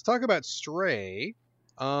 Carlos. Let's talk about Stray.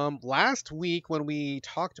 Last week when we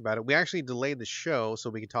talked about it, we actually delayed the show so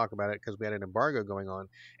we could talk about it because we had an embargo going on.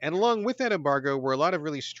 And along with that embargo were a lot of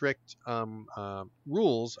really strict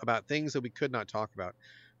rules about things that we could not talk about.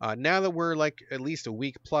 Now that we're like at least a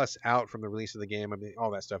week plus out from the release of the game, I mean,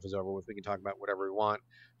 all that stuff is over with. We can talk about whatever we want.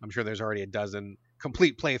 I'm sure there's already a dozen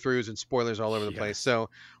complete playthroughs and spoilers all over the place. So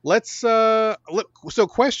let's so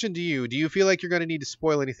question to you: do you feel like you're going to need to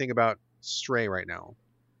spoil anything about Stray right now?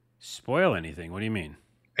 Spoil anything? What do you mean?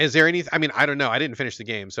 Is there anything? I mean, I don't know. I didn't finish the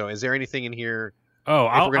game, so is there anything in here? Oh,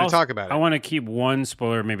 we're going to talk about it. I want to keep one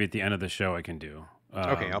spoiler. Maybe at the end of the show, I can do.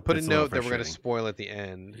 Okay, I'll put a note that we're going to spoil at the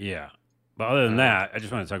end. Yeah, but other than that, I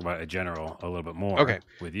just want to talk about it general a little bit more. Okay,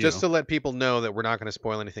 with you, just to let people know that we're not going to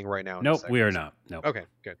spoil anything right now. Nope, we are not. Nope. Okay,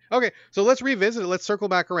 good. Okay, so let's revisit it. Let's circle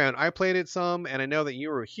back around. I played it some, and I know that you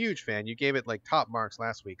were a huge fan. You gave it like top marks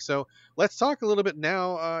last week. So let's talk a little bit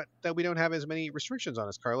now that we don't have as many restrictions on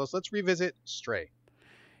us, Carlos. Let's revisit Stray.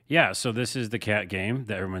 Yeah, so this is the cat game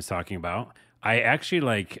that everyone's talking about. I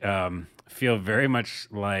actually feel very much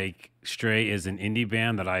like Stray is an indie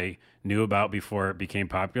band that I knew about before it became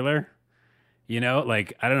popular.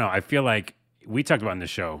 Like, I don't know. I feel like we talked about in the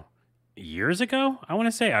show years ago. I want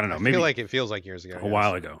to say, I don't know, I maybe feel like it feels like years ago. a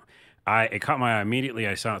while ago. It caught my eye immediately.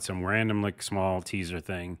 I saw some random like small teaser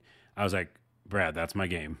thing. I was like, Brad, that's my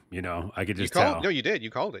game. I could just tell. No, you did. You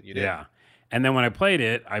called it. You did. Yeah. And then when I played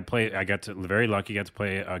it, I got very lucky, got to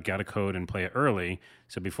play it, got a code and play it early.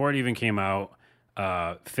 So before it even came out,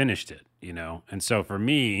 finished it, And so for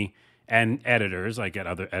me and editors, like at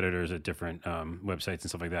other editors at different websites and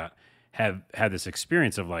stuff like that, have had this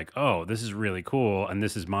experience of like, oh, this is really cool, and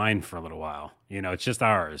this is mine for a little while. It's just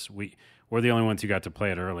ours. We're the only ones who got to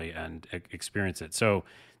play it early and experience it. So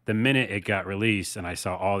the minute it got released and I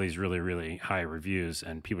saw all these really, really high reviews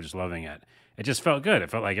and people just loving it, it just felt good. It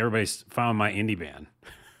felt like everybody's found my indie band.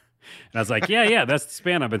 And I was like, yeah, that's the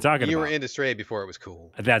span I've been talking about. You were into Stray before it was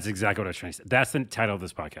cool. That's exactly what I was trying to say. That's the title of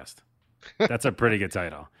this podcast. That's a pretty good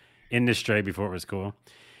title. Into Stray before it was cool.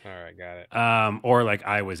 All right, got it. Or like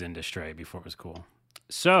I was into Stray before it was cool.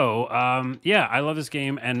 So, I love this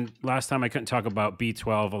game. And last time I couldn't talk about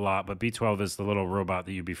B12 a lot, but B12 is the little robot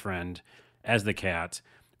that you befriend as the cat.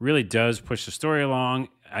 Really does push the story along.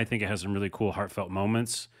 I think it has some really cool, heartfelt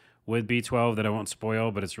moments with B12 that I won't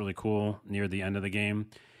spoil, but it's really cool near the end of the game.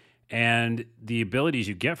 And the abilities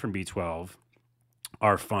you get from B12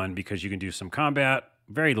 are fun because you can do some combat,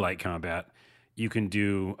 very light combat. You can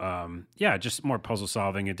do, just more puzzle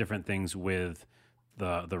solving and different things with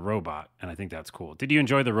the robot, and I think that's cool. Did you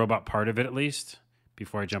enjoy the robot part of it at least?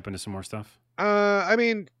 Before I jump into some more stuff. I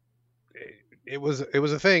mean, it was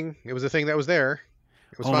a thing. It was a thing that was there.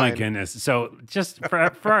 It was fine. My goodness! So just for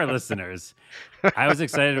our listeners, I was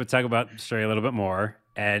excited to talk about Stray a little bit more,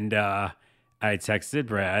 and I texted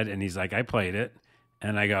Brad, and he's like, "I played it,"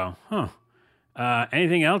 and I go, "Huh."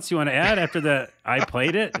 Anything else you want to add after the I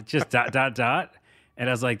played it? Just ... And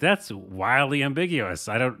I was like, that's wildly ambiguous.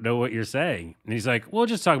 I don't know what you're saying. And he's like, we'll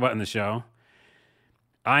just talk about it in the show.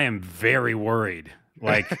 I am very worried.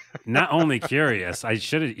 Like, not only curious, you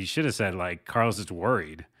should have said, like, Carlos is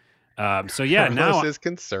worried. So yeah, Carlos is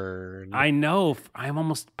concerned. I know, I'm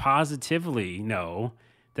almost positively know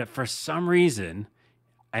that for some reason,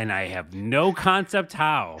 and I have no concept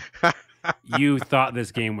how, you thought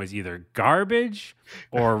this game was either garbage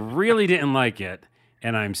or really didn't like it.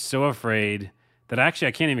 And I'm so afraid that actually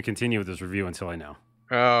I can't even continue with this review until I know.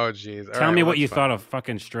 Oh, jeez. Tell me what you thought of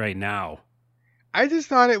fucking Stray now. I just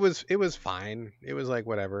thought it was fine. It was like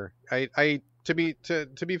whatever. To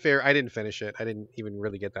be fair, I didn't finish it. I didn't even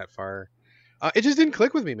really get that far. It just didn't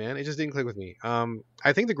click with me, man. It just didn't click with me.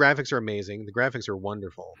 I think the graphics are amazing. The graphics are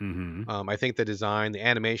wonderful. Mm-hmm. I think the design, the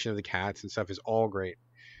animation of the cats and stuff is all great.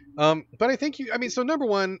 But I think so number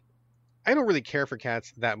one, I don't really care for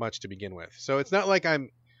cats that much to begin with. So it's not like I'm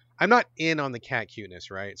not in on the cat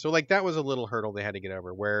cuteness, right? So like that was a little hurdle they had to get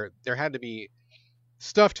over, where there had to be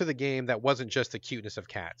stuff to the game that wasn't just the cuteness of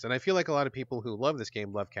cats. And I feel like a lot of people who love this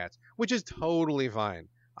game love cats, which is totally fine.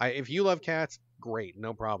 If you love cats, great,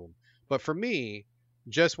 no problem. But for me,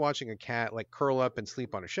 just watching a cat like curl up and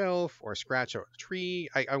sleep on a shelf or scratch a tree,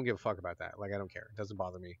 I don't give a fuck about that. Like I don't care. It doesn't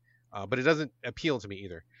bother me. But it doesn't appeal to me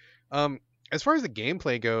either. As far as the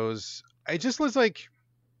gameplay goes, I just was like,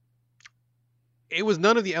 it was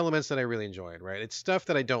none of the elements that I really enjoyed, right? It's stuff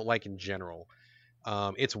that I don't like in general.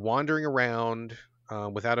 It's wandering around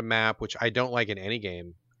without a map, which I don't like in any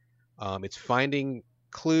game. It's finding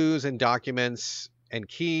clues and documents and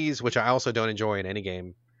keys, which I also don't enjoy in any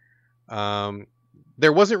game.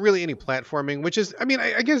 There wasn't really any platforming, which is, I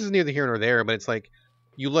guess it's neither here nor there, but it's like,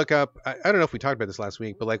 you look up, I don't know if we talked about this last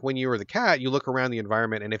week, but like when you were the cat, you look around the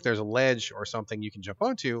environment, and if there's a ledge or something you can jump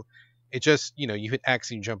onto, it just, you hit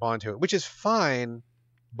X and you jump onto it, which is fine,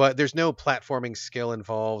 but there's no platforming skill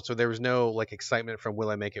involved. So there was no like excitement from will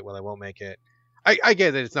I make it, will I won't make it. I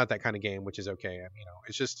get that it's not that kind of game, which is okay.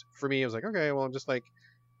 It's just, for me, it was like, okay, well, I'm just like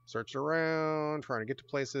searching around, trying to get to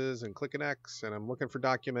places and click an X, and I'm looking for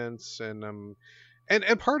documents. And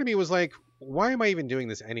part of me was like, why am I even doing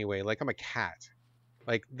this anyway? Like, I'm a cat.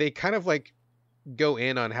 Like, they kind of like go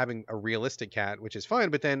in on having a realistic cat, which is fine,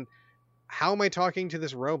 but then how am I talking to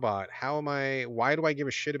this robot? Why do I give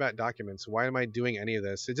a shit about documents? Why am I doing any of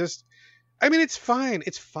this? It's fine.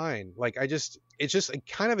 It's fine. Like, it's just a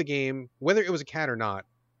kind of a game, whether it was a cat or not,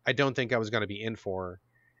 I don't think I was going to be in for.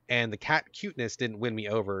 And the cat cuteness didn't win me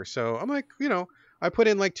over. So I'm like, I put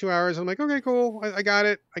in like 2 hours. I'm like, okay, cool. I got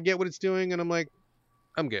it. I get what it's doing. And I'm like,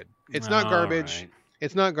 I'm good. It's not garbage. Right.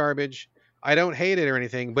 It's not garbage. I don't hate it or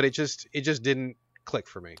anything, but it just didn't click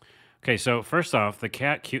for me. Okay, so first off, the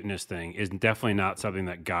cat cuteness thing is definitely not something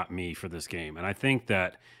that got me for this game. And I think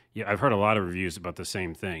that, I've heard a lot of reviews about the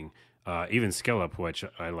same thing. Even Skillup, which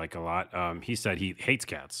I like a lot, he said he hates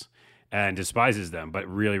cats. and despises them, but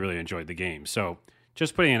really, really enjoyed the game. So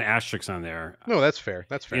just putting an asterisk on there, No, that's fair.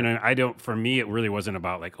 That's fair. you know, for me, it really wasn't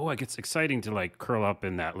about like, oh, it's exciting to like curl up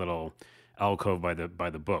in that little alcove by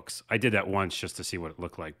the books. I did that once just to see what it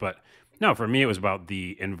looked like. But no, for me, it was about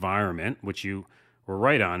the environment, which you were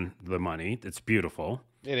right on the money. It's beautiful.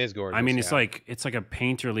 It is gorgeous. I mean, it's like a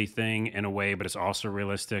painterly thing in a way, but it's also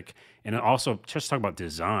realistic. And it also, just talk about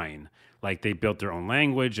design. Like they built their own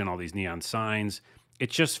language and all these neon signs.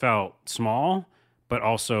 It just felt small, but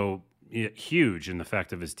also huge in the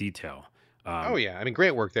fact of its detail. Oh yeah, I mean,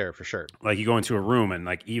 great work there for sure. Like you go into a room and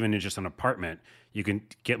like even in just an apartment, you can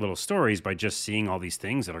get little stories by just seeing all these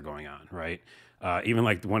things that are going on, right? Even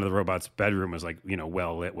like one of the robots' bedroom was like, you know,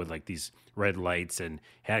 well lit with like these red lights and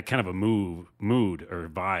had kind of a mood or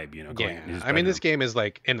vibe, you know. Going in his I mean, this bedroom. game is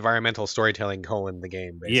like environmental storytelling colon the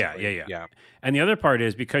game, basically. Yeah. And the other part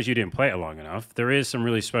is because you didn't play it long enough, there is some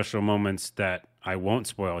really special moments that I won't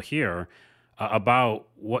spoil here about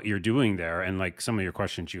what you're doing there and like some of your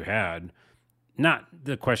questions you had. Not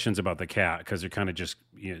the questions about the cat because they're kind of just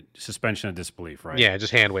suspension of disbelief, right? Yeah,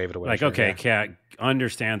 just hand wave it away. Like, okay, cat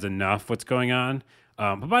understands enough what's going on.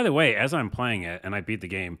 But by the way, as I'm playing it and I beat the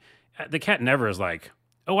game, the cat never is like,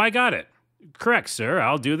 "Oh, I got it. Correct, sir.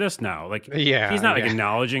 I'll do this now." Like, he's not like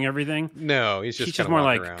acknowledging everything. No, he's just more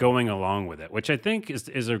like going along with it, which I think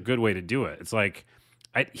is a good way to do it. It's like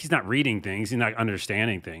he's not reading things, he's not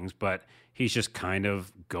understanding things, but he's just kind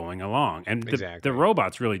of going along. And the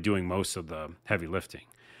robot's really doing most of the heavy lifting.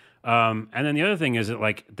 And then the other thing is that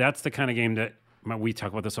like that's the kind of game that we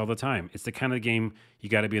talk about this all the time. It's the kind of game you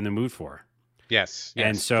got to be in the mood for. Yes.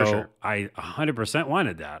 And so for sure. I 100%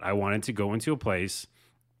 wanted that. I wanted to go into a place.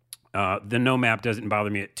 The no map doesn't bother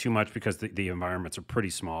me too much because the environments are pretty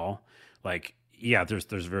small. Like, yeah, there's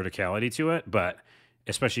verticality to it, but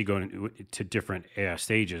especially going to different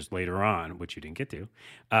stages later on, which you didn't get to.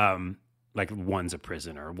 Like one's a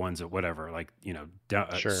prison or one's a whatever, like, you know,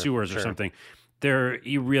 sewers or something.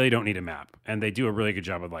 You really don't need a map. And they do a really good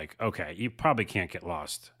job of like, okay, you probably can't get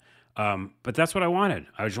lost. But that's what I wanted.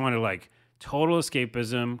 I just wanted like total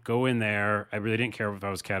escapism, go in there. I really didn't care if I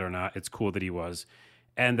was cat or not. It's cool that he was.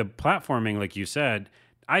 And the platforming, like you said,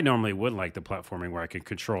 I normally would like the platforming where I could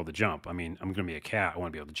control the jump. I mean, I'm going to be a cat. I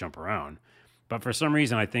want to be able to jump around. But for some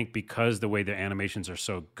reason, I think because the way the animations are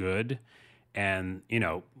so good and, you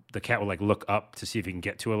know, the cat will like look up to see if he can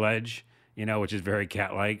get to a ledge, you know, which is very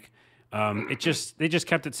cat-like. They just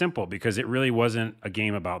kept it simple because it really wasn't a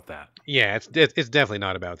game about that. Yeah, it's definitely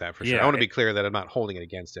not about that for sure. Yeah, I want to be clear that I'm not holding it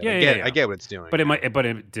against it. I get what it's doing. But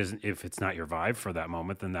it doesn't. If it's not your vibe for that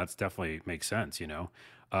moment, then that's definitely makes sense, you know.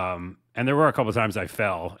 And there were a couple of times I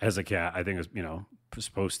fell as a cat. I think it was, you know,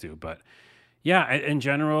 supposed to, but yeah, in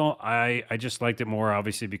general, I just liked it more,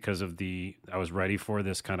 obviously, because of I was ready for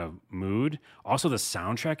this kind of mood. Also, the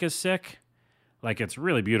soundtrack is sick. Like, it's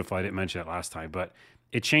really beautiful. I didn't mention it last time, but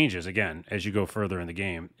it changes, again, as you go further in the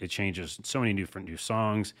game. It changes so many different new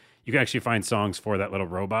songs. You can actually find songs for that little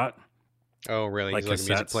robot. Oh, really? Like He's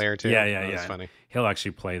like a music player, too? Yeah. That's funny. He'll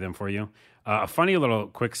actually play them for you. A funny little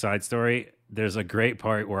quick side story. There's a great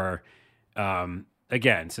part where,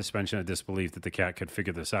 again, suspension of disbelief that the cat could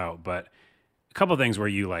figure this out, but a couple of things where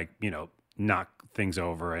you like, you know, knock things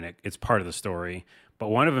over and it's part of the story. But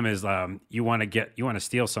one of them is you want to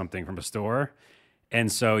steal something from a store. And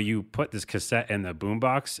so you put this cassette in the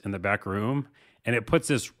boombox in the back room and it puts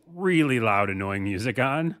this really loud, annoying music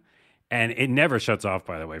on. And it never shuts off,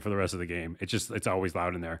 by the way, for the rest of the game. It's always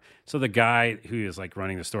loud in there. So the guy who is like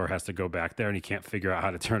running the store has to go back there and he can't figure out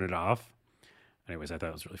how to turn it off. Anyways, I thought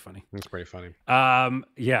it was really funny. That's pretty funny.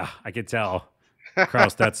 Yeah, I could tell.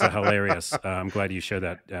 Kraus, that's hilarious. I'm glad you shared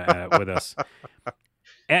that with us.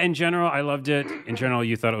 In general, I loved it. In general,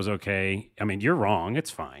 you thought it was okay. I mean, you're wrong.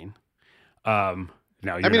 It's fine.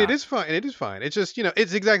 No, you're not. It is fine. It is fine. It's just, you know,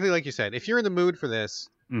 it's exactly like you said. If you're in the mood for this,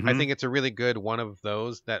 I think it's a really good one of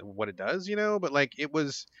those that what it does, you know. But like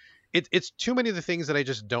it's too many of the things that I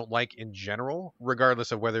just don't like in general,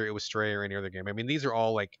 regardless of whether it was Stray or any other game. I mean, these are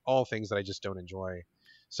all things that I just don't enjoy.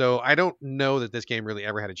 So I don't know that this game really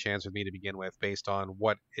ever had a chance with me to begin with, based on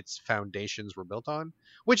what its foundations were built on,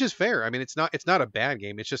 which is fair. I mean, it's not a bad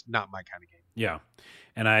game. It's just not my kind of game. Yeah,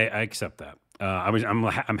 and I accept that.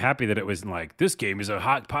 I'm happy that it wasn't like this game is a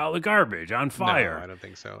hot pile of garbage on fire. No, I don't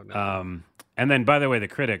think so. No. And then, by the way, the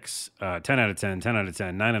critics, 10 out of 10, 10 out of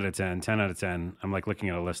 10, 9 out of 10, 10 out of 10. I'm like looking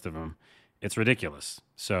at a list of them. It's ridiculous.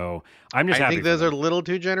 So I'm just happy. I think those are a little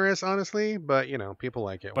too generous, honestly, but you know, people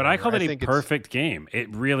like it. But I called it a perfect game.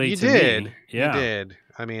 It really, you did. Me, yeah. You did.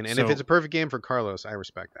 I mean, and if it's a perfect game for Carlos, I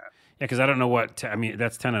respect that. Yeah, because I don't know what. I mean,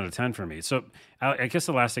 that's 10 out of 10 for me. So I guess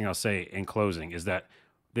the last thing I'll say in closing is that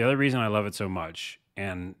the other reason I love it so much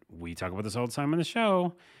And we talk about this all the time on the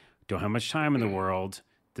show. Don't have much time in the world.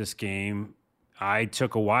 This game, I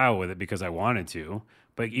took a while with it because I wanted to,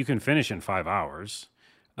 but you can finish in 5 hours.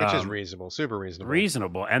 Which is reasonable, super reasonable.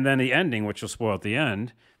 Reasonable. And then the ending, which will spoil at the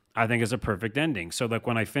end, I think is a perfect ending. So like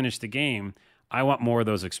when I finish the game, I want more of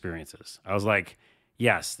those experiences. I was like,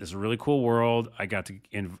 yes, this is a really cool world. I got to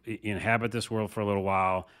inhabit this world for a little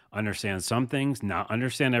while, understand some things, not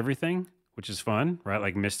understand everything, which is fun, right?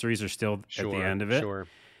 Like mysteries are still at the end of it. Sure.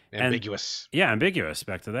 Ambiguous. Yeah, ambiguous.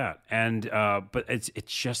 Back to that. And but it's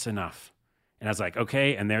just enough. And I was like,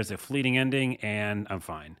 okay, and there's a fleeting ending, and I'm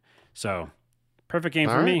fine. So perfect game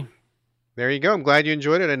for me. There you go. I'm glad you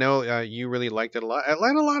enjoyed it. I know you really liked it a lot.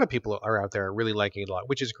 And a lot of people are out there really liking it a lot,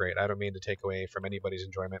 which is great. I don't mean to take away from anybody's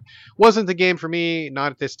enjoyment. Wasn't the game for me,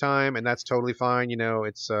 not at this time, and that's totally fine. You know,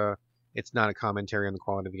 it's not a commentary on the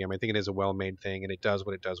quality of the game. I think it is a well-made thing, and it does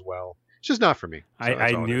what it does well. It's just not for me. So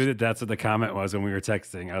I knew that's what the comment was when we were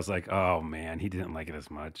texting. I was like, oh, man, he didn't like it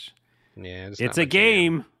as much. Yeah, it's a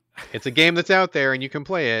game. It's a game that's out there, and you can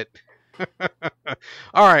play it.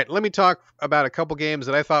 All right, let me talk about a couple games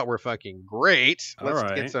that I thought were fucking great.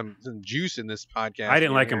 Let's get some juice in this podcast. I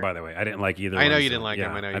didn't like them, by the way. I didn't like either. I know you didn't like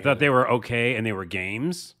them. I thought they were okay, and they were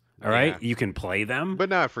games. All right, you can play them, but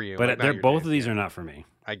not for you. But both of these are not for me.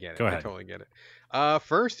 I get it. Go ahead. I totally get it.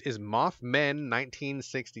 First is Mothmen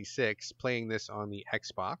 1966. Playing this on the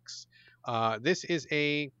Xbox. This is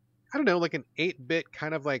like an 8-bit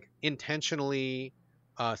kind of like intentionally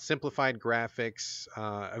simplified graphics,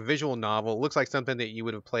 a visual novel. Looks like something that you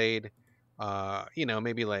would have played,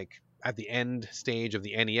 maybe like at the end stage of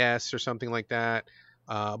the NES or something like that.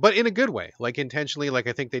 But in a good way, like intentionally, like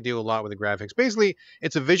I think they do a lot with the graphics. Basically,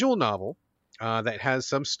 it's a visual novel that has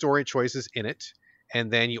some story choices in it. And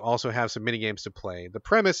then you also have some mini games to play. The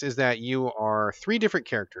premise is that you are 3 different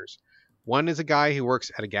characters. One is a guy who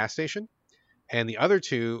works at a gas station. And the other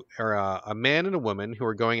 2 are a man and a woman who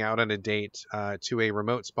are going out on a date to a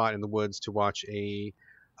remote spot in the woods to watch a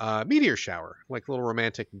meteor shower, like a little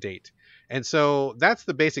romantic date. And so that's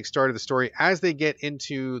the basic start of the story. As they get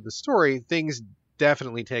into the story, things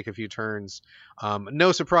definitely take a few turns.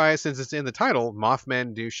 No surprise, since it's in the title,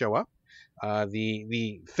 Mothmen do show up.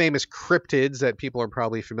 The famous cryptids that people are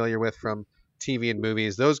probably familiar with from TV and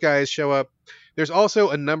movies, those guys show up. There's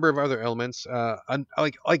also a number of other elements,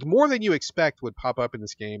 like more than you expect would pop up in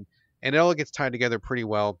this game, and it all gets tied together pretty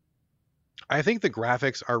well. I think the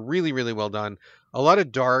graphics are really, really well done. A lot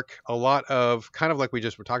of dark, a lot of kind of like we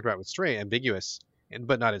just were talking about with Stray, ambiguous,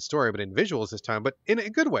 but not in story, but in visuals this time, but in a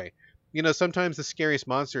good way. You know, sometimes the scariest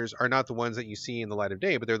monsters are not the ones that you see in the light of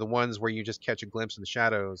day, but they're the ones where you just catch a glimpse in the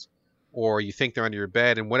shadows, or you think they're under your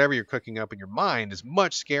bed, and whatever you're cooking up in your mind is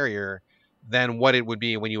much scarier than what it would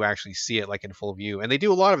be when you actually see it like in full view. And they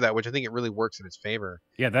do a lot of that, which I think it really works in its favor.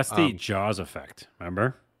 Yeah, that's the Jaws effect,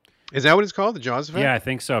 remember? Is that what it's called, the Jaws effect? Yeah, I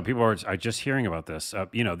think so. People are just hearing about this.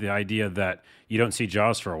 The idea that you don't see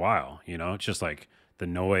Jaws for a while, it's just like the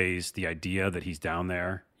noise, the idea that he's down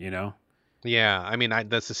there, Yeah, I mean,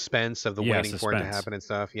 the suspense of the waiting for it to happen and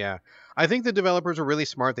stuff. Yeah, I think the developers are really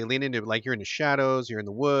smart. They lean into like you're in the shadows, you're in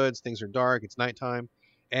the woods, things are dark, it's nighttime,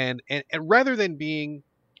 and rather than being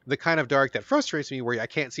the kind of dark that frustrates me, where I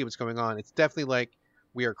can't see what's going on, it's definitely like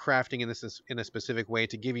we are crafting in this in a specific way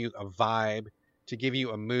to give you a vibe, to give you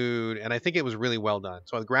a mood, and I think it was really well done.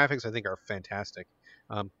 So the graphics I think are fantastic.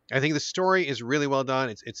 I think the story is really well done.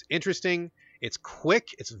 It's interesting. It's quick.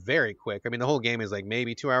 It's very quick. I mean, the whole game is like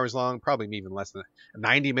maybe 2 hours long, probably even less than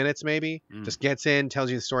 90 minutes, maybe. Just gets in, tells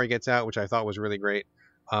you the story, gets out, which I thought was really great.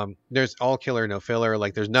 There's all killer, no filler.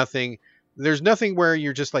 Like there's nothing where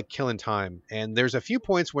you're just like killing time. And there's a few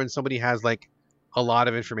points when somebody has like a lot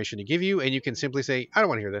of information to give you, and you can simply say, I don't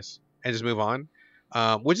want to hear this, and just move on.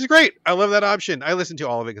 Which is great. I love that option. I listened to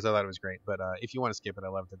all of it because I thought it was great. But if you want to skip it, I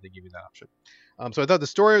love that they give you that option. So I thought the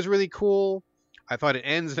story was really cool. I thought it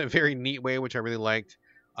ends in a very neat way, which I really liked.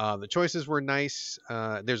 The choices were nice.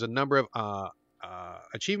 There's a number of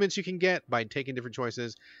achievements you can get by taking different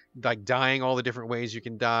choices, like dying all the different ways you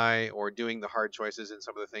can die, or doing the hard choices in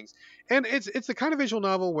some of the things. And it's the kind of visual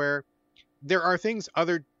novel where there are things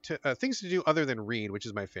things to do other than read, which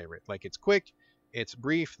is my favorite. Like it's quick, it's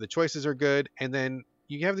brief, the choices are good, and then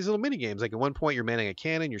you have these little mini games. Like at one point you're manning a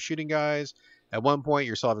cannon, you're shooting guys. At one point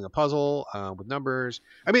you're solving a puzzle with numbers.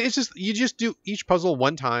 I mean, you just do each puzzle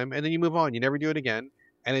one time and then you move on. You never do it again.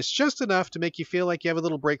 And it's just enough to make you feel like you have a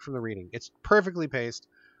little break from the reading. It's perfectly paced.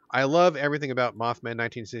 I love everything about Mothmen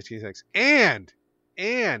 1966. And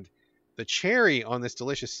the cherry on this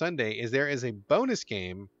delicious sundae is there is a bonus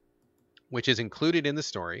game which is included in the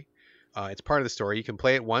story. It's part of the story. You can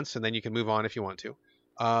play it once and then you can move on if you want to.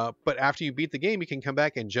 But after you beat the game, you can come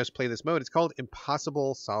back and just play this mode. It's called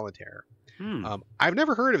Impossible Solitaire. I've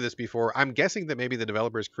never heard of this before. I'm guessing that maybe the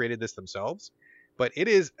developers created this themselves, but it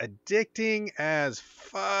is addicting as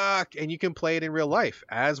fuck, and you can play it in real life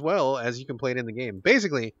as well as you can play it in the game.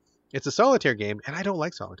 Basically, it's a solitaire game, and I don't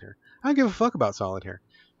like solitaire. I don't give a fuck about solitaire.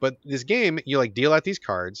 But this game, you like deal out these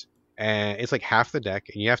cards, and it's like half the deck,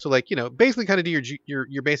 and you have to like, basically kind of do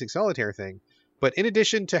your basic solitaire thing. But in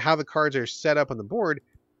addition to how the cards are set up on the board,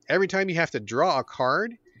 every time you have to draw a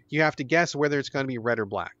card, you have to guess whether it's going to be red or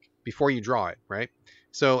black before you draw it, right?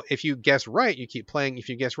 So if you guess right, you keep playing. If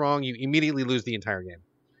you guess wrong, you immediately lose the entire game.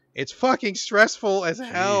 It's fucking stressful as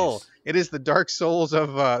hell. It is the Dark Souls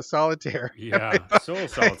of solitaire. Yeah, Soul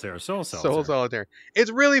Solitaire. Soul Solitaire.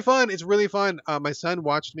 It's really fun. It's really fun. My son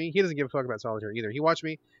watched me. He doesn't give a fuck about solitaire either. He watched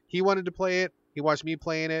me. He wanted to play it. He watched me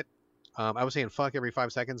playing it. I was saying fuck every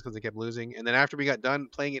 5 seconds because I kept losing. And then after we got done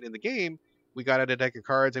playing it in the game, we got out a deck of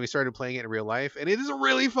cards and we started playing it in real life. And it is a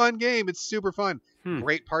really fun game. It's super fun.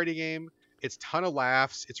 Great party game. It's a ton of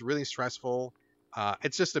laughs. It's really stressful.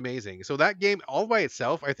 It's just amazing. So that game all by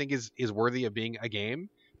itself, I think, is worthy of being a game.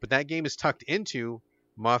 But that game is tucked into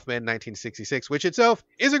Mothmen 1966, which itself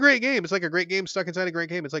is a great game. It's like a great game stuck inside a great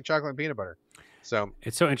game. It's like chocolate and peanut butter. So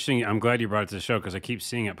it's so interesting. I'm glad you brought it to the show because I keep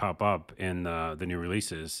seeing it pop up in the new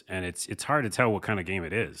releases, and it's hard to tell what kind of game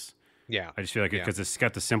it is. Yeah, I just feel like because it's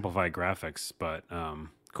got the simplified graphics, but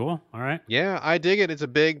cool. All right. Yeah, I dig it. It's a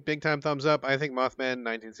big time thumbs up. I think Mothmen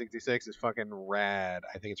 1966 is fucking rad.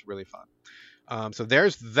 I think it's really fun. So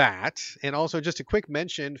there's that, and also just a quick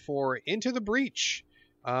mention for Into the Breach.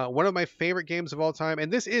 One of my favorite games of all time,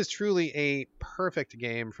 and this is truly a perfect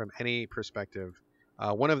game from any perspective.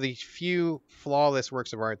 One of the few flawless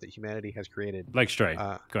works of art that humanity has created. Like Stray.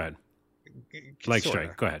 Go ahead. Like Stray.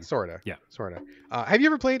 Go ahead. Sorta. Yeah. Sorta. Have you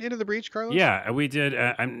ever played Into the Breach, Carlos? Yeah, we did.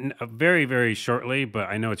 I'm very, very shortly, but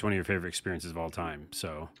I know it's one of your favorite experiences of all time.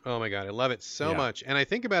 So. Oh my god, I love it so much, and I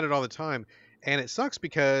think about it all the time. And it sucks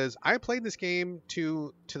because I played this game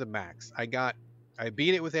to the max. I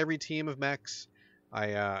beat it with every team of mechs.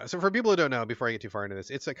 So for people who don't know, before I get too far into this,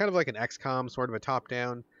 it's kind of like an XCOM, sort of a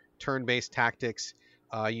top-down, turn-based tactics.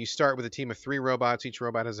 You start with a team of 3 robots. Each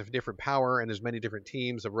robot has a different power, and there's many different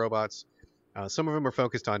teams of robots. Some of them are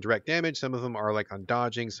focused on direct damage. Some of them are like on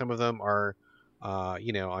dodging. Some of them are,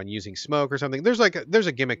 on using smoke or something. There's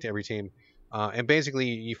a gimmick to every team. And basically,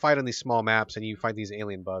 you fight on these small maps, and you fight these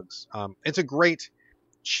alien bugs. It's a great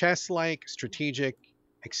chess-like strategic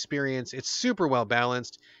experience. It's super well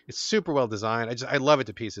balanced. It's super well designed. I love it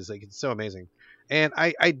to pieces. Like, it's so amazing. And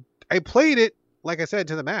I played it, like I said,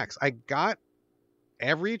 to the max. I got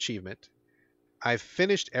every achievement. I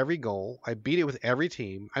finished every goal. I beat it with every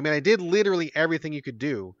team. I mean, I did literally everything you could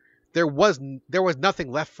do. There was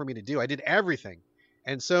nothing left for me to do. I did everything.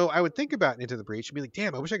 And so I would think about Into the Breach and be like,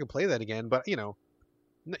 damn, I wish I could play that again. But,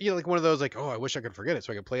 like one of those, like, oh, I wish I could forget it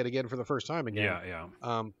so I could play it again for the first time again. Yeah. But,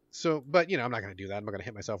 I'm not going to do that. I'm not going to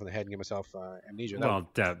hit myself in the head and give myself amnesia.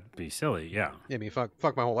 That'd be silly, yeah. I mean,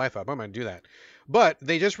 fuck my whole life up. I'm going to do that. But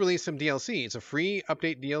they just released some DLC. It's a free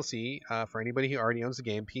update DLC for anybody who already owns the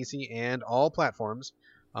game, PC and all platforms.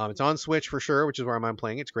 It's on Switch for sure, which is where I'm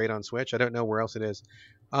playing. It's great on Switch. I don't know where else it is.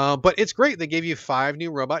 But it's great. They gave you 5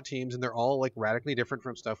 new robot teams, and they're all like radically different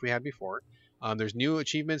from stuff we had before. There's new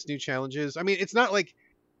achievements, new challenges. I mean, it's not like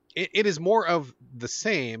it is more of the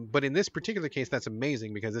same, but in this particular case, that's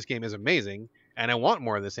amazing because this game is amazing, and I want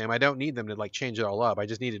more of the same. I don't need them to like change it all up. I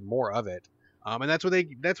just needed more of it. And that's what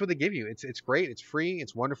they give you. It's great. It's free.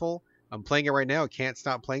 It's wonderful. I'm playing it right now. I can't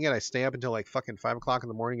stop playing it. I stay up until like fucking 5 o'clock in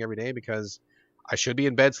the morning every day because I should be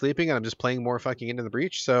in bed sleeping, and I'm just playing more fucking Into the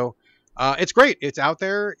Breach. So it's great. It's out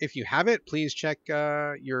there. If you have it, please check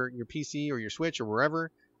your PC or your Switch or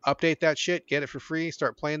wherever. Update that shit. Get it for free.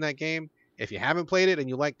 Start playing that game. If you haven't played it and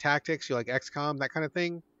you like tactics, you like XCOM, that kind of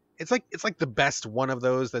thing, it's like the best one of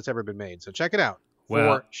those that's ever been made. So check it out.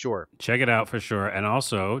 For sure. Check it out for sure. And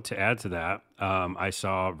also, to add to that, I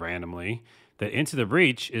saw randomly that Into the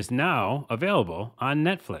Breach is now available on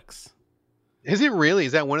Netflix. Is it really?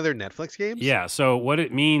 Is that one of their Netflix games? Yeah. So what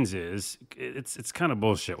it means is it's kind of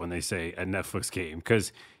bullshit when they say a Netflix game,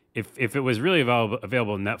 because if it was really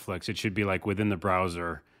available on Netflix, it should be like within the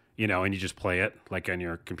browser, and you just play it like on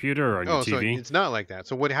your computer or on your TV. So it's not like that.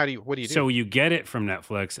 So what do you do? So you get it from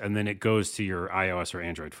Netflix, and then it goes to your iOS or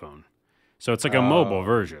Android phone. So it's like a mobile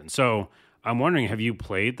version. So I'm wondering, have you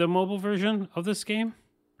played the mobile version of this game?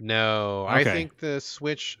 No. Okay. I think the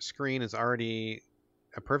Switch screen is already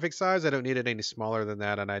a perfect size. I don't need it any smaller than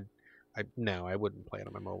that, and I wouldn't play it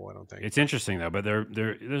on my mobile. I don't think. It's interesting though, but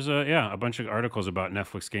there's a bunch of articles about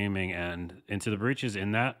Netflix gaming, and Into the Breach is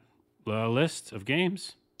in that list of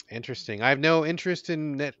games. Interesting. I have no interest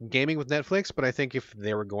in gaming with Netflix, but I think if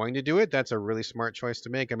they were going to do it, that's a really smart choice to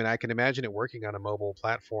make. I mean, I can imagine it working on a mobile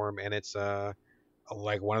platform, and it's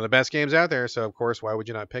like one of the best games out there. So of course, why would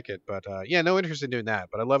you not pick it? But yeah, no interest in doing that.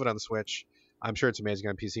 But I love it on the Switch. I'm sure it's amazing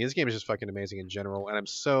on PC. This game is just fucking amazing in general, and I'm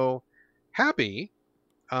so happy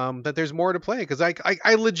that there's more to play because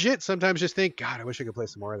I legit sometimes just think, God, I wish I could play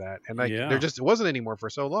some more of that, and like there Yeah. just wasn't anymore for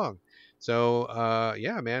so long. So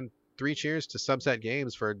yeah, man, three cheers to Subset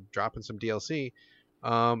Games for dropping some DLC.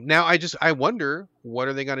 Now I wonder what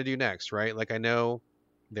are they going to do next, right? Like I know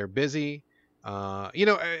they're busy. Did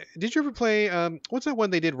you ever play what's that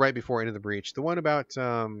one they did right before Into the Breach? The one about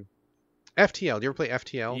FTL. Did you ever play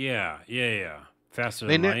FTL? Yeah. Faster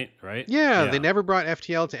They than ne- light, right? Yeah, they Yeah. never brought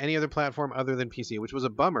FTL to any other platform other than PC, which was a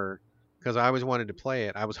bummer because I always wanted to play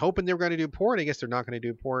it. I was hoping they were going to do port. I guess they're not going to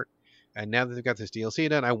do port. And now that they've got this DLC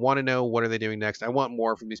done, I want to know what are they doing next. I want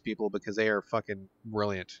more from these people because they are fucking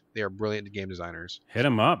brilliant. They are brilliant game designers. Hit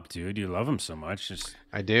him up, dude. You love him so much. Just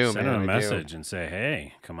I do, send man. him a I message and say,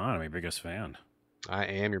 hey, come on, I'm your biggest fan. I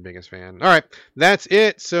am your biggest fan. All right, that's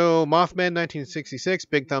it. So Mothman 1966,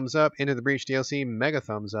 big thumbs up. Into the Breach DLC, mega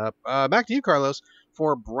thumbs up. Back to you, Carlos,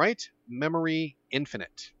 for Bright Memory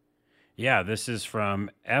Infinite. Yeah, this is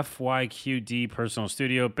from FYQD Personal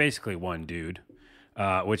Studio, basically one dude,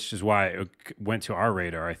 which is why it went to our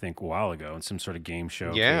radar, I think, a while ago in some sort of game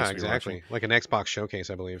show. Yeah, exactly. Like an Xbox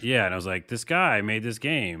showcase, I believe. Yeah, and I was like, this guy made this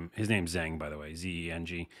game. His name's Zeng, by the way,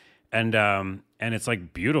 Zeng, and it's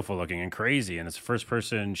like beautiful looking and crazy, and it's a first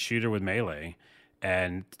person shooter with melee,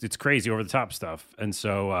 and it's crazy over the top stuff. And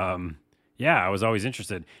so, yeah, I was always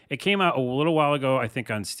interested. It came out a little while ago, I think,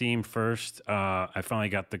 on Steam first. I finally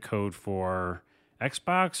got the code for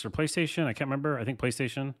Xbox or PlayStation. I can't remember. I think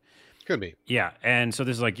PlayStation. Could be. Yeah, and so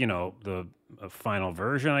this is like the final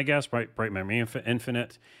version, I guess, Bright Memory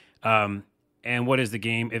Infinite. And what is the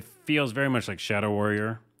game? It feels very much like Shadow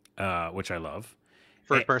Warrior, which I love.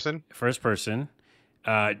 First person,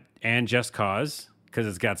 and Just Cause, because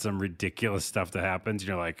it's got some ridiculous stuff that happens.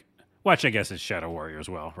 You're like, which I guess is Shadow Warrior as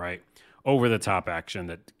well, right? Over the top action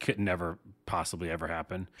that could never possibly ever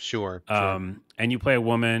happen. Sure. And you play a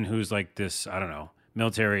woman who's like this, I don't know,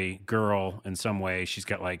 military girl in some way. She's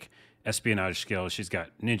got like espionage skills. She's got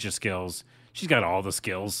ninja skills. She's got all the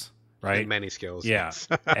skills, right? And many skills. Yeah. Yes.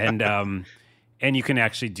 And you can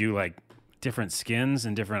actually do like different skins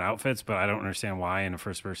and different outfits, but I don't understand why in a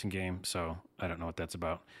first-person game, so I don't know what that's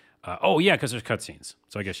about. Oh, yeah, because there's cutscenes,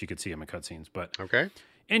 so I guess you could see them in cutscenes. But Okay.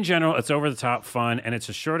 in general, it's over-the-top fun, and it's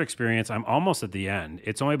a short experience. I'm almost at the end.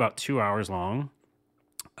 It's only about 2 hours long.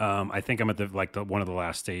 I think I'm at one of the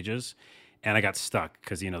last stages, and I got stuck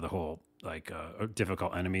because, the whole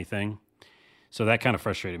difficult enemy thing. So that kind of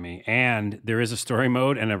frustrated me. And there is a story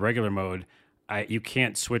mode and a regular mode. You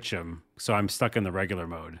can't switch them, so I'm stuck in the regular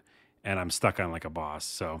mode. And I'm stuck on like a boss,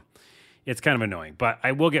 so it's kind of annoying. But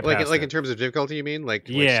I will get past Like it. in terms of difficulty, you mean? Like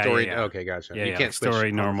Yeah, story? yeah. Okay, gotcha. Yeah, You yeah, can't like switch story,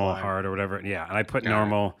 on the normal, fly. hard, or whatever. Yeah, and I put Got it.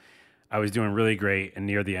 normal. I was doing really great, and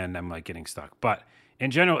near the end, I'm like getting stuck. But in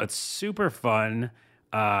general, it's super fun,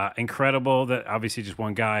 incredible. That obviously just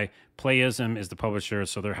one guy. Playism is the publisher,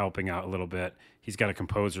 so they're helping out a little bit. He's got a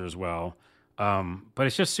composer as well. But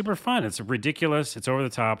it's just super fun. It's ridiculous. It's over the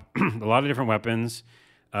top. A lot of different weapons.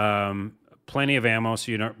 Plenty of ammo,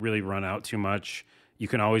 so you don't really run out too much. You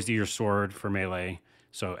can always do your sword for melee.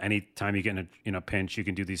 So anytime you get in a pinch, you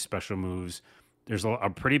can do these special moves. There's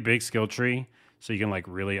a pretty big skill tree, so you can like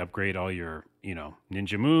really upgrade all your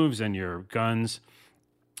ninja moves and your guns.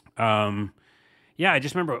 Yeah, I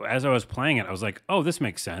just remember as I was playing it, I was like, oh, this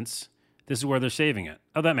makes sense. This is where they're saving it.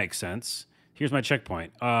 Oh, that makes sense. Here's my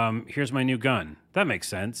checkpoint. Here's my new gun. That makes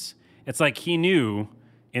sense. It's like he knew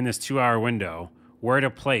in this 2 hour window where to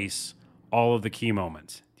place all of the key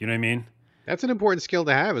moments. Do you know what I mean? That's an important skill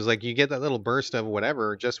to have. Is like you get that little burst of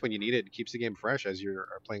whatever just when you need it. It keeps the game fresh as you're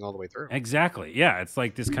playing all the way through. Exactly. Yeah, it's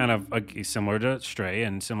like this kind of similar to Stray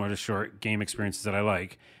and similar to short game experiences that I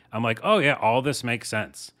like. I'm like, oh yeah, all this makes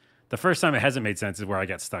sense. The first time it hasn't made sense is where I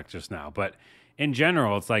got stuck just now. But in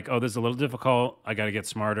general, it's like, oh, this is a little difficult. I got to get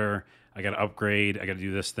smarter. I got to upgrade. I got to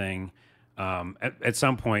do this thing. At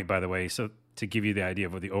some point, by the way, so to give you the idea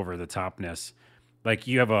of the over-the-topness, like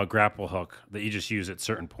you have a grapple hook that you just use at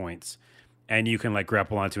certain points, and you can like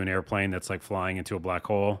grapple onto an airplane that's like flying into a black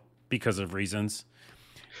hole because of reasons.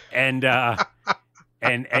 And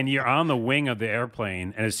and you're on the wing of the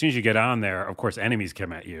airplane, and as soon as you get on there, of course, enemies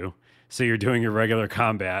come at you. So you're doing your regular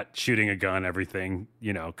combat, shooting a gun, everything,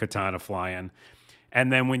 katana flying.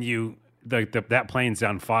 And then when that plane's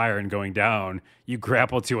on fire and going down, you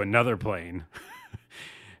grapple to another plane.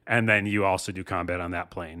 And then you also do combat on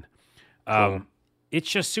that plane. Cool. it's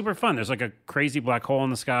just super fun. There's like a crazy black hole in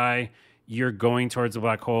the sky. You're going towards the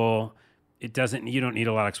black hole. You don't need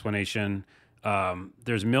a lot of explanation.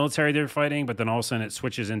 There's military they're fighting, but then all of a sudden it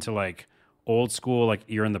switches into like old school, like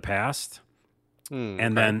you're in the past.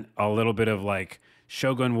 And then a little bit of like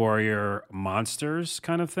Shogun Warrior monsters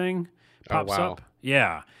kind of thing pops up.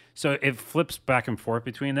 Yeah. So it flips back and forth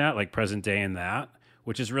between that, like present day and that,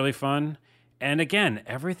 which is really fun. And again,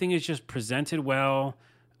 everything is just presented well.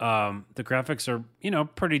 The graphics are,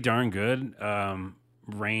 pretty darn good.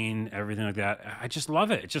 Rain, everything like that. I just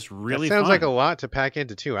love it. It's just really That sounds fun. like a lot to pack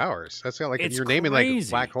into 2 hours. That's like It's you're naming like crazy.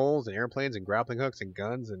 black holes and airplanes and grappling hooks and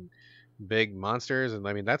guns and big monsters, and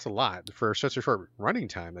I mean that's a lot for such a short running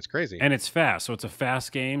time. That's crazy. And it's fast, so it's a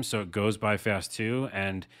fast game, so it goes by fast too.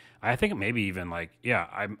 And I think maybe even like,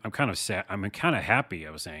 I'm kind of sad. I'm kind of happy.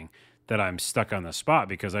 I was saying that I'm stuck on the spot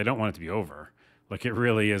because I don't want it to be over. Like it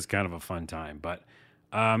really is kind of a fun time. But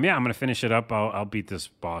I'm gonna finish it up. I'll beat this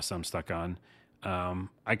boss I'm stuck on.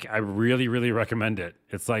 I really, really recommend it.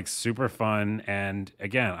 It's like super fun, and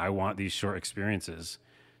again, I want these short experiences.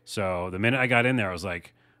 So the minute I got in there, I was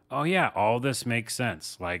like, oh yeah, all this makes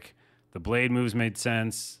sense. Like the blade moves made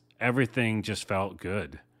sense. Everything just felt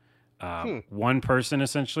good. One person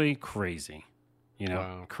essentially, crazy.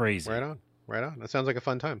 Crazy. Right on. That sounds like a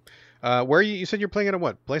fun time. Where you said you're playing it on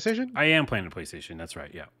what? PlayStation? I am playing a PlayStation. That's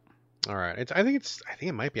right. Yeah. All right. I think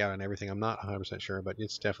it might be out on everything. I'm not 100% sure, but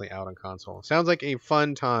it's definitely out on console. Sounds like a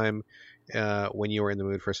fun time when you were in the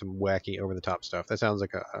mood for some wacky over the top stuff. That sounds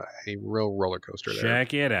like a real roller coaster there.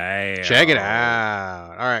 Check it out. Check it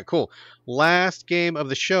out. All right, cool. Last game of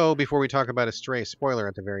the show before we talk about a stray spoiler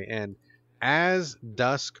at the very end. As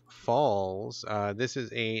Dusk Falls. This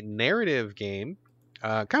is a narrative game,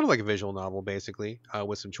 kind of like a visual novel, basically,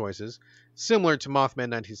 with some choices. Similar to Mothmen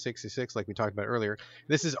 1966, like we talked about earlier.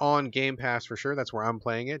 This is on Game Pass for sure. That's where I'm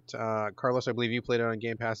playing it. Carlos, I believe you played it on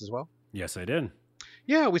Game Pass as well? Yes, I did.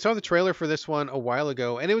 Yeah, we saw the trailer for this one a while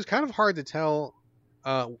ago, and it was kind of hard to tell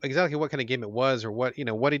exactly what kind of game it was or what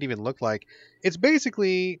it even looked like. It's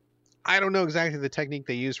basically, I don't know exactly the technique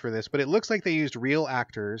they used for this, but it looks like they used real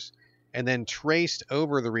actors and then traced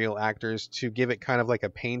over the real actors to give it kind of like a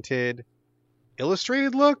painted,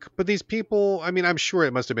 illustrated look. But these people, I mean, I'm sure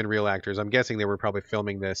it must have been real actors. I'm guessing they were probably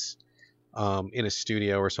filming this in a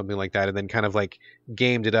studio or something like that, and then kind of like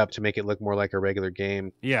gamed it up to make it look more like a regular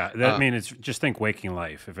game. Yeah, I mean, it's just think Waking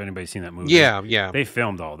Life. If anybody's seen that movie, yeah, they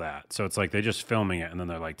filmed all that. So it's like they're just filming it, and then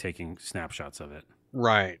they're like taking snapshots of it.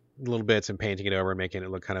 Right, little bits and painting it over, making it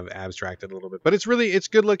look kind of abstracted a little bit. But it's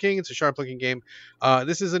good looking. It's a sharp looking game.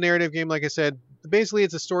 This is a narrative game, like I said. Basically,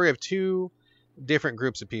 it's a story of two different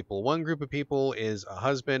groups of people. One group of people is a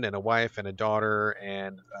husband and a wife and a daughter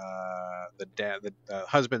and the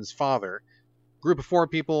husband's father. Group of four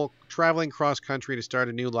people traveling cross country to start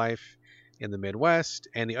a new life in the Midwest.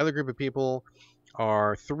 And the other group of people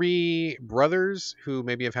are three brothers who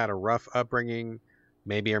maybe have had a rough upbringing,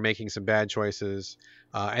 maybe are making some bad choices.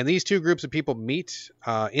 And these two groups of people meet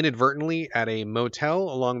inadvertently at a motel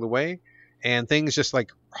along the way. And things just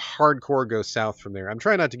like hardcore go south from there. I'm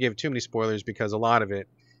trying not to give too many spoilers because a lot of it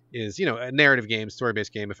is, a narrative game,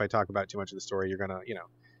 story-based game. If I talk about too much of the story, you're going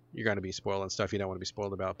to be spoiled and stuff you don't want to be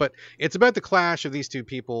spoiled about. But it's about the clash of these two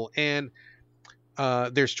people. And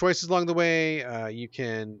there's choices along the way. You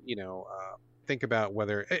can, think about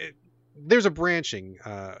whether there's a branching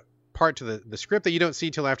part to the script that you don't see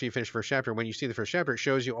till after you finish the first chapter. When you see the first chapter, it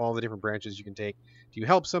shows you all the different branches you can take. Do you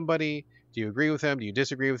help somebody? Do you agree with them? Do you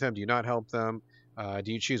disagree with them? Do you not help them?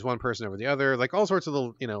 Do you choose one person over the other? Like all sorts of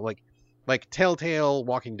little, like Telltale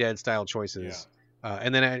Walking Dead style choices. Yeah.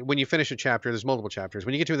 And then when you finish a chapter, there's multiple chapters.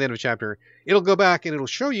 When you get to the end of a chapter, it'll go back and it'll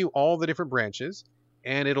show you all the different branches.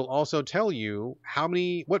 And it'll also tell you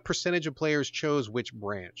what percentage of players chose which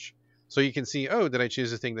branch. So you can see, did I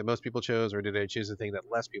choose the thing that most people chose, or did I choose the thing that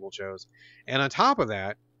less people chose? And on top of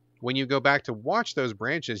that, when you go back to watch those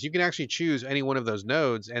branches, you can actually choose any one of those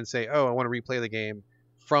nodes and say, I want to replay the game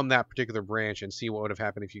from that particular branch and see what would have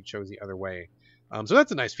happened if you chose the other way. So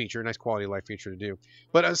that's a nice feature, a nice quality of life feature to do.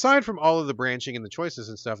 But aside from all of the branching and the choices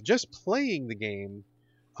and stuff, just playing the game,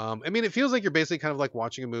 it feels like you're basically kind of like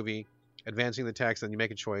watching a movie, advancing the text, and you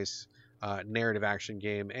make a choice, narrative action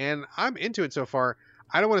game. And I'm into it so far.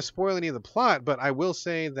 I don't want to spoil any of the plot, but I will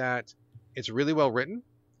say that it's really well written.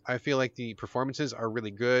 I feel like the performances are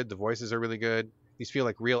really good. The voices are really good. These feel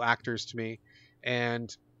like real actors to me.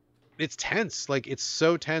 And it's tense. Like, it's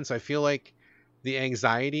so tense. I feel like the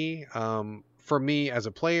anxiety for me as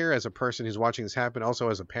a player, as a person who's watching this happen, also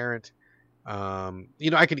as a parent,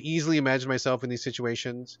 I could easily imagine myself in these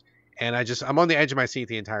situations. And I'm on the edge of my seat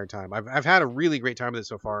the entire time. I've had a really great time with it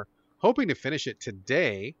so far. Hoping to finish it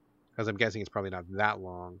today, because I'm guessing it's probably not that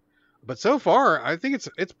long. But so far, I think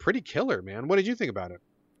it's pretty killer, man. What did you think about it?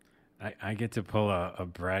 I get to pull a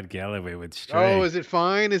Brad Galloway with Oh, Stray. is it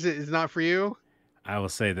fine? Is not for you? I will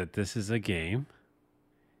say that this is a game,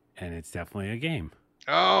 and it's definitely a game.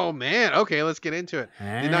 Oh man. Okay, let's get into it.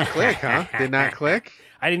 Did not click, huh? Did not click.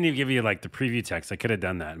 I didn't even give you like the preview text. I could have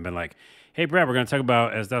done that and been like, "Hey, Brad, we're going to talk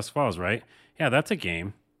about As Dusk Falls, right? Yeah, that's a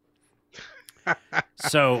game."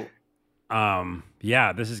 So,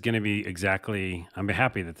 yeah, this is going to be exactly. I'm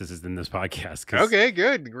happy that this is in this podcast. Okay,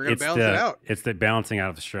 good. We're gonna balance it out. It's the balancing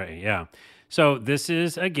out of the Stray. Yeah. So this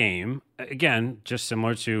is a game again, just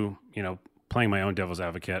similar to playing my own devil's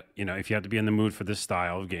advocate. If you have to be in the mood for this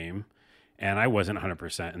style of game, and I wasn't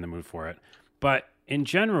 100% in the mood for it, but in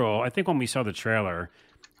general, I think when we saw the trailer,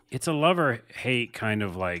 it's a love or hate kind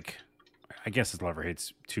of like. I guess it's love or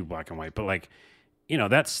hate's too black and white, but like.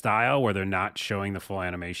 That style where they're not showing the full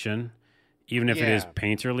animation, even if it is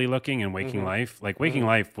painterly looking and Waking Life. Like Waking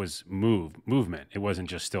Life was movement. It wasn't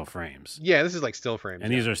just still frames. Yeah, this is like still frames.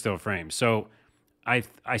 And these are still frames. So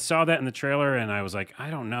I saw that in the trailer and I was like, I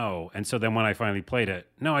don't know. And so then when I finally played it,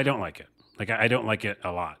 no, I don't like it. Like I don't like it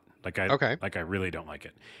a lot. Like I really don't like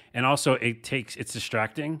it. And also it's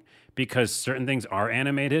distracting because certain things are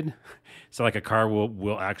animated. So like a car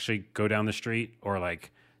will actually go down the street, or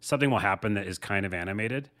like something will happen that is kind of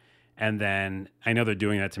animated. And then I know they're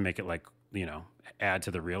doing that to make it like, add to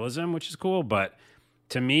the realism, which is cool. But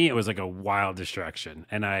to me, it was like a wild distraction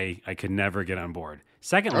and I could never get on board.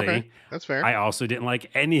 Secondly, that's fair. I also didn't like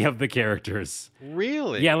any of the characters.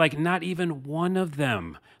 Really? Yeah, like not even one of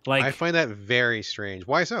them. Like I find that very strange.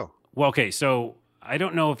 Why so? Well, okay, so I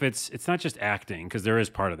don't know if it's not just acting, because there is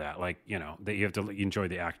part of that, like, that you have to enjoy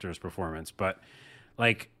the actor's performance, but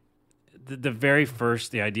like the very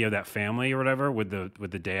first, the idea of that family or whatever with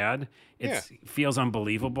the dad, feels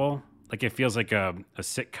unbelievable. Like it feels like a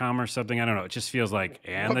sitcom or something. I don't know. It just feels like,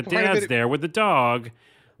 and the dad's there with the dog.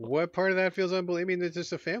 What part of that feels unbelievable? I mean, it's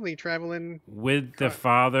just a family traveling with the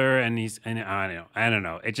father, and I don't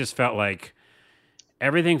know. It just felt like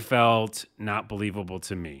everything felt not believable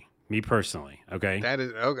to me personally. Okay, that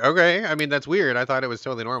is okay. I mean, that's weird. I thought it was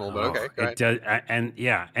totally normal, but okay. It does, and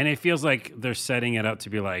it feels like they're setting it up to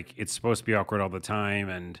be like it's supposed to be awkward all the time,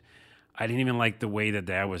 and I didn't even like the way that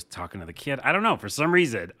dad was talking to the kid. I don't know, for some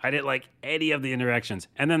reason I didn't like any of the interactions,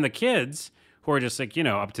 and then the kids who are just like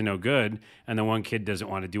up to no good, and the one kid doesn't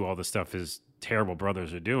want to do all the stuff his terrible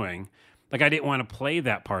brothers are doing. Like I didn't want to play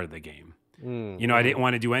that part of the game. I didn't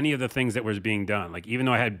want to do any of the things that was being done. Like even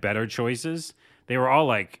though I had better choices, they were all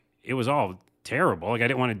like. It was all terrible. Like I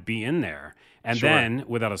didn't want to be in there. And then,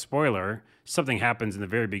 without a spoiler, something happens in the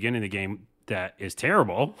very beginning of the game that is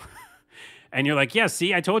terrible. And you're like, yeah,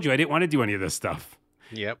 see, I told you I didn't want to do any of this stuff.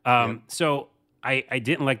 Yep. So I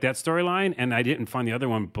didn't like that storyline, and I didn't find the other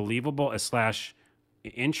one believable /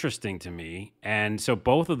 interesting to me. And so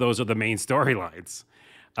both of those are the main storylines.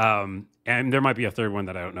 And there might be a third one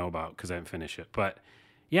that I don't know about because I haven't finished it. But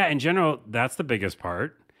yeah, in general, that's the biggest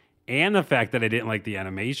part. And the fact that I didn't like the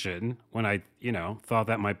animation when I, thought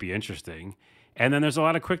that might be interesting. And then there's a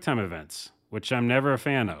lot of QuickTime events, which I'm never a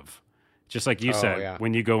fan of. Just like you said,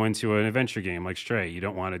 when you go into an adventure game like Stray, you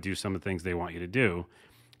don't want to do some of the things they want you to do.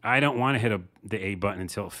 I don't want to hit the A button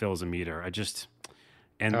until it fills a meter. You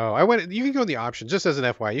can go in the options, just as an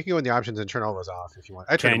FYI. You can go in the options and turn all those off if you want.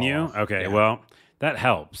 Can you? Off. Okay, well, that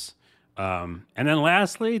helps. And then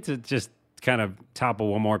lastly, to just kind of topple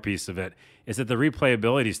one more piece of it, is that the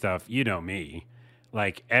replayability stuff, me,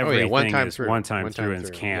 like everything is one time through and it's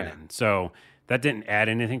canon. Yeah. So that didn't add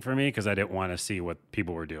anything for me because I didn't want to see what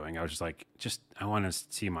people were doing. I was just like, I want to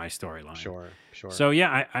see my storyline. Sure. So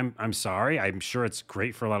yeah, I'm sorry. I'm sure it's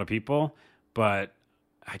great for a lot of people, but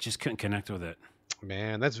I just couldn't connect with it.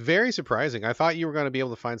 Man, that's very surprising. I thought you were going to be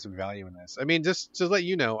able to find some value in this. I mean, just to let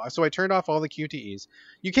you know, so I turned off all the QTEs.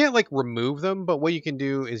 You can't like remove them, but what you can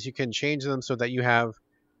do is you can change them so that you have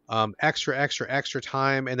extra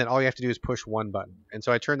time, and then all you have to do is push one button. And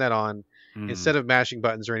so I turned that on instead of mashing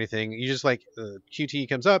buttons or anything. You just like the QTE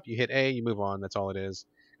comes up, you hit A, you move on. That's all it is,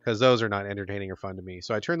 because those are not entertaining or fun to me.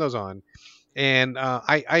 So I turned those on, and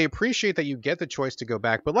I appreciate that you get the choice to go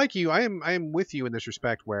back. But like you, I am with you in this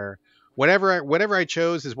respect where whatever I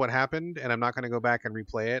chose is what happened, and I'm not going to go back and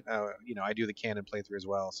replay it. I do the canon playthrough as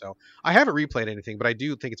well, so I haven't replayed anything, but I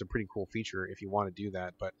do think it's a pretty cool feature if you want to do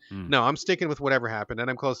that. But no, I'm sticking with whatever happened, and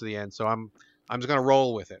I'm close to the end, so I'm just going to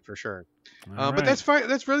roll with it for sure. Right. But that's fine.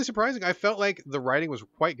 That's really surprising. I felt like the writing was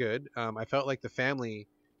quite good. I felt like the family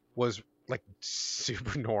was like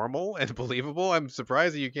super normal and believable. I'm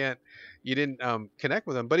surprised that you didn't connect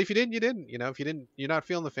with them. But if you didn't, you didn't. If you didn't, you're not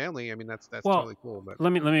feeling the family. I mean, that's totally cool. But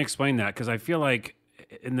let me explain that, because I feel like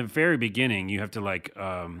in the very beginning, you have to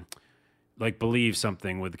like believe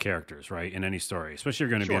something with the characters, right? In any story, especially if you're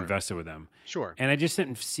going to be Sure. invested with them. Sure. And I just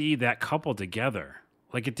didn't see that couple together.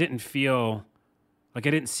 Like it didn't feel like I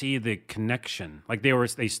didn't see the connection. Like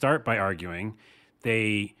they start by arguing.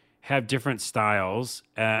 They have different styles.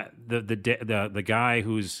 The guy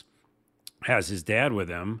who's has his dad with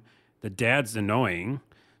him, the dad's annoying.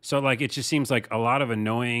 So like it just seems like a lot of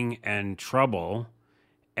annoying and trouble.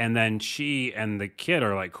 And then she and the kid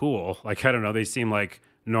are like cool. Like I don't know, they seem like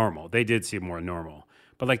normal. They did seem more normal.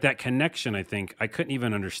 But like that connection, I think I couldn't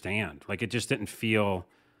even understand. Like it just didn't feel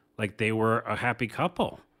like they were a happy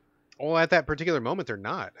couple. Well, at that particular moment, they're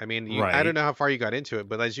not. I mean, I Right. don't know how far you got into it,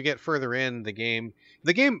 but as you get further in the game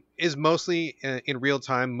is mostly in real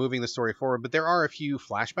time, moving the story forward. But there are a few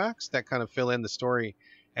flashbacks that kind of fill in the story,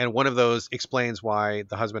 and one of those explains why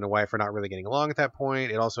the husband and wife are not really getting along at that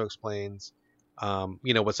point. It also explains,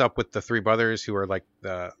 what's up with the three brothers who are like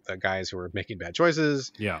the guys who are making bad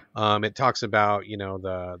choices. Yeah. It talks about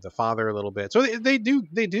the father a little bit, so they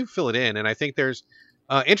do fill it in, and I think there's.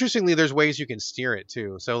 Interestingly, there's ways you can steer it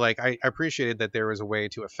too. So, like, I appreciated that there was a way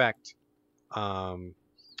to affect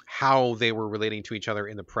how they were relating to each other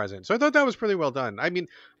in the present. So I thought that was pretty well done. I mean,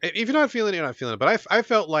 if you're not feeling it, you're not feeling it. But I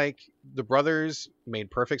felt like the brothers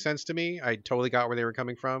made perfect sense to me. I totally got where they were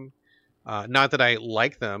coming from. Not that I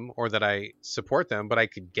like them or that I support them, but I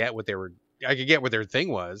could get what I could get what their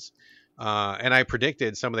thing was. And I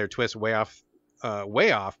predicted some of their twists way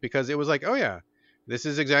off because it was like, oh yeah. This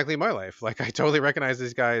is exactly my life. Like I totally recognize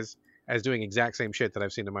these guys as doing exact same shit that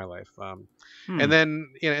I've seen in my life. And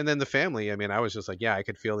then the family. I mean, I was just like, yeah, I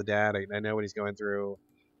could feel the dad. I know what he's going through.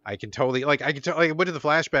 I can totally like. I went to the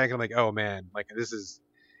flashback and I'm like, oh man, like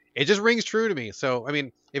it just rings true to me. So I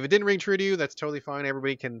mean, if it didn't ring true to you, that's totally fine.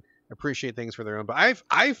 Everybody can appreciate things for their own. But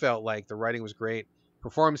I felt like the writing was great.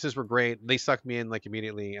 Performances were great. They sucked me in like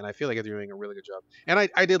immediately, and I feel like they're doing a really good job. And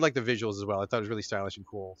I did like the visuals as well. I thought it was really stylish and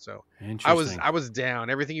cool. So I was down.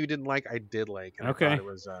 Everything you didn't like, I did like. And Okay. I thought it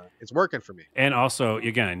was it's working for me. And also,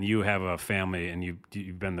 again, you have a family and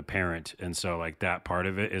you've been the parent, and so like that part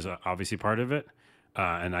of it is obviously part of it.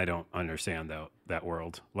 And I don't understand that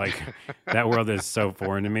world. Like that world is so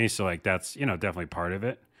foreign to me. So like that's definitely part of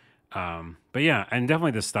it. But yeah, and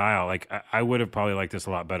definitely the style. Like I would have probably liked this a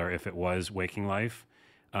lot better if it was Waking Life.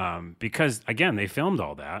 Because again, they filmed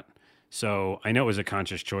all that, so I know it was a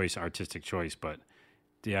conscious choice, artistic choice, but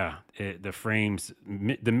yeah,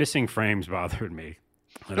 the missing frames bothered me.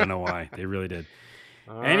 I don't know why. They really did.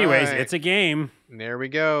 Anyways, right. It's a game. There we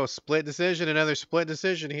go. Split decision. Another split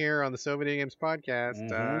decision here on the Videogames podcast.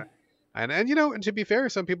 Mhm. And to be fair,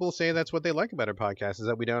 some people say that's what they like about our podcast is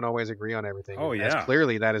that we don't always agree on everything. Oh, And yeah.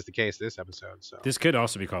 clearly that is the case this episode. So This could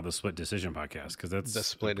also be called the Split Decision Podcast because that's The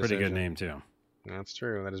Split a pretty Decision. good name too. That's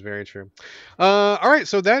true. That is very true. All right,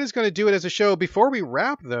 so that is going to do it as a show. Before we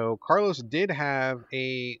wrap, though, Carlos did have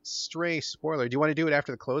a stray spoiler. Do you want to do it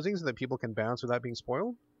after the closing so that people can bounce without being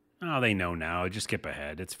spoiled? Oh, they know now. Just skip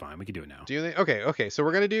ahead. It's fine. We can do it now. Do you think? Okay. So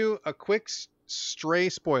we're going to do a quick stray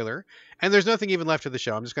spoiler, and there's nothing even left of the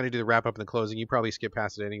show. I'm just going to do the wrap up and the closing. You probably skip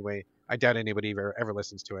past it anyway. I doubt anybody ever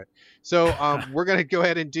listens to it. So we're going to go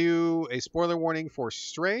ahead and do a spoiler warning for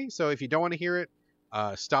Stray. So if you don't want to hear it,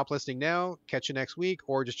 stop listening now, catch you next week,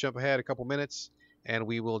 or just jump ahead a couple minutes and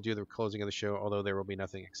we will do the closing of the show, although there will be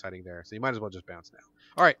nothing exciting there. So you might as well just bounce now.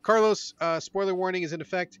 All right, Carlos, spoiler warning is in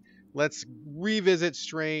effect. Let's revisit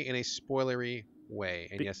Stray in a spoilery way.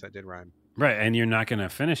 And yes, that did rhyme. Right, and you're not going to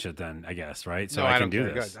finish it then, I guess, right? So No, I don't can do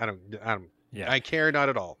care. this. Good. I don't. Yeah. I care not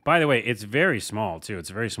at all. By the way, it's very small too. It's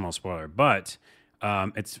a very small spoiler, but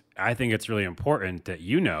I think it's really important that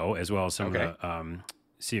as well as some of the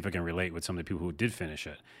see if I can relate with some of the people who did finish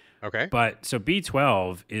it. Okay. But so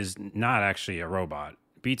B12 is not actually a robot.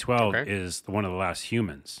 B12 Okay. is one of the last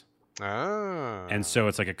humans. Ah. And so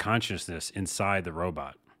it's like a consciousness inside the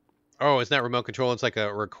robot. Oh, it's not remote control. It's like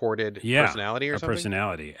a recorded personality or something?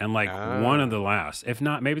 Personality. And like one of the last, if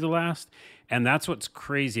not maybe the last. And that's what's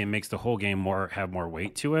crazy and makes the whole game have more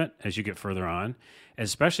weight to it as you get further on,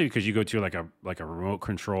 especially because you go to like a remote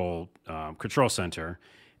control center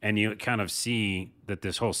and you kind of see that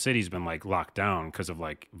this whole city's been like locked down because of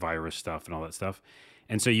like virus stuff and all that stuff.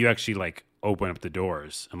 And so you actually like open up the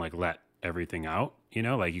doors and like let everything out,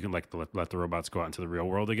 like you can like let the robots go out into the real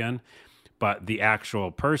world again. But the actual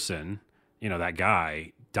person, that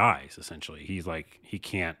guy dies essentially. He's like, he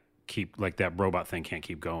can't keep, like that robot thing can't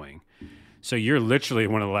keep going. So you're literally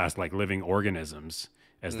one of the last like living organisms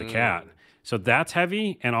as the cat. So that's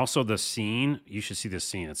heavy. And also the scene, you should see this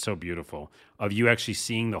scene. It's so beautiful of you actually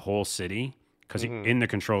seeing the whole city. Because in the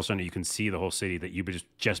control center, you can see the whole city that you've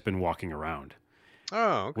just been walking around.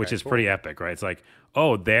 Oh, which okay, is cool. pretty epic, right? It's like,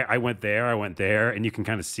 oh, I went there, and you can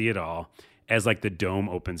kind of see it all as like the dome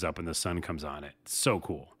opens up and the sun comes on it. It's so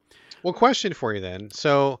cool. Well, question for you then.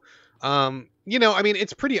 So, I mean,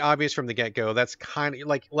 it's pretty obvious from the get go. That's kind of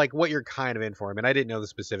like what you're kind of in for. I mean, I didn't know the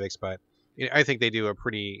specifics, but I think they do a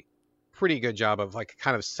pretty good job of like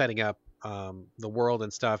kind of setting up the world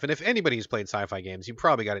and stuff. And if anybody's played sci-fi games, you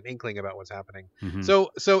probably got an inkling about what's happening. Hmm. So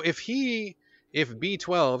if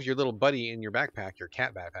B12, your little buddy in your backpack, your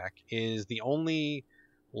cat backpack, is the only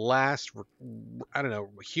last I don't know,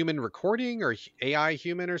 human recording or AI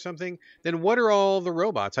human or something, then what are all the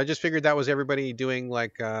robots? I just figured that was everybody doing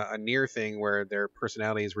like a near thing where their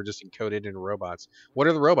personalities were just encoded into robots. What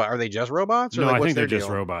are the robots? Are they just robots, or No, like I what's think they're their just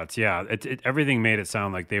deal? robots. Yeah, everything made it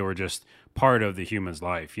sound like they were just part of the human's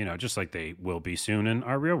life, just like they will be soon in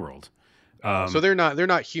our real world. Oh, so Um, they're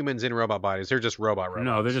not humans in robot bodies. They're just no, they're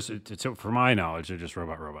robots. just, for my knowledge, they're just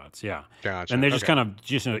robots. Yeah. And Gotcha. they're just Okay. kind of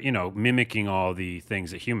just, mimicking all the things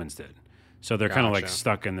that humans did. So they're kind of like Gotcha.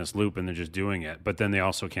 stuck in this loop and they're just doing it, but then they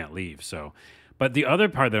also can't leave. So, but the other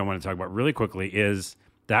part that I want to talk about really quickly is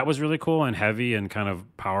that was really cool and heavy and kind of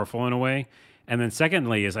powerful in a way. And then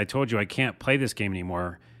secondly is I told you I can't play this game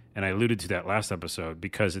anymore. And I alluded to that last episode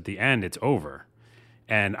because at the end it's over.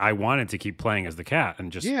 And I wanted to keep playing as the cat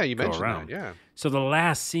and just Yeah, you go mentioned that. around. Yeah. So the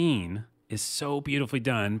last scene is so beautifully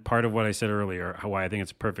done. Part of what I said earlier, why I think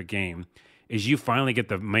it's a perfect game, is you finally get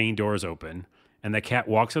the main doors open and the cat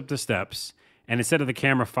walks up the steps, and instead of the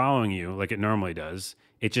camera following you like it normally does,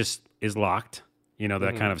 it just is locked, that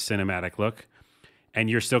Hmm. kind of cinematic look. And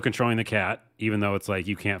you're still controlling the cat, even though it's like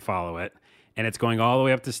you can't follow it. And it's going all the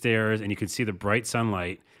way up the stairs, and you can see the bright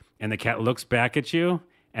sunlight, and the cat looks back at you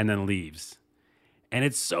and then leaves. And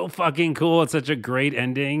it's so fucking cool. It's such a great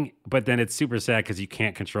ending, but then it's super sad because you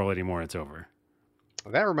can't control it anymore. It's over.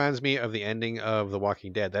 That reminds me of the ending of The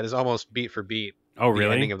Walking Dead. That is almost beat for beat Oh, the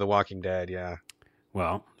ending really? of The Walking Dead. Yeah.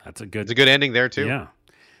 Well, that's a It's good, a good ending there too. yeah.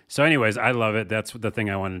 So, anyways, I love it. That's the thing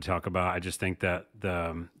I wanted to talk about. I just think that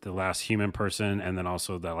the last human person and then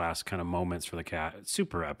also the last kind of moments for the cat, it's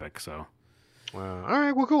super epic. So, Wow. All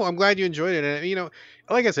right. Well, cool. I'm glad you enjoyed it. And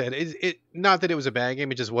like I said, it not that it was a bad game.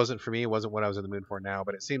 It just wasn't for me. It wasn't what I was in the mood for now.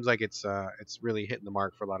 But it seems like it's really hitting the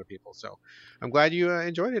mark for a lot of people. So I'm glad you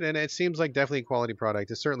enjoyed it. And it seems like definitely a quality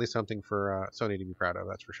product. It's certainly something for Sony to be proud of.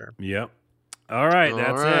 That's for sure. yep. All right, All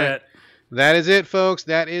that's right. it. That is it, folks.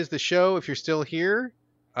 That is the show. If you're still here,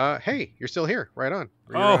 hey, you're still here. Right on.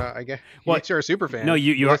 Oh, I guess well, you're a super fan. no,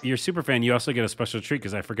 you're a super fan. You also get a special treat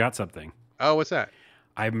because I forgot something. Oh, what's that?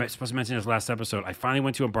 I'm supposed to mention this last episode. I finally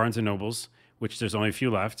went to a Barnes and Nobles, which there's only a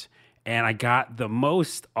few left, and I got the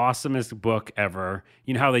most awesomest book ever.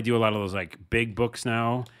 You know how they do a lot of those like big books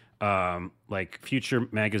now, like Future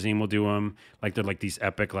Magazine will do them. Like they're like these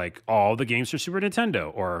epic, like all the games for Super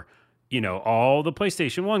Nintendo, or all the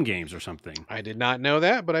PlayStation 1 games or something. I did not know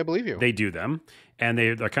that, but I believe you. They do them, and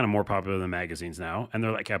they're kind of more popular than magazines now, and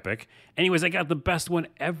they're like epic. Anyways, I got the best one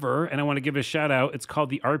ever, and I want to give it a shout out. It's called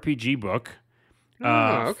the RPG book.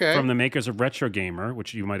 Oh, okay. From the makers of Retro Gamer,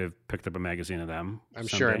 which you might have picked up a magazine of them. I'm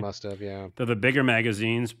sure I someday. must have. Yeah. They're the bigger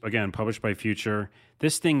magazines, again, published by Future.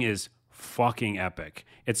 This thing is fucking epic.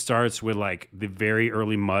 It starts with like the very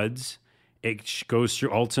early MUDs. It goes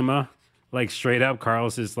through Ultima, like straight up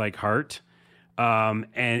Carlos's like heart. And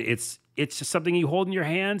it's just something you hold in your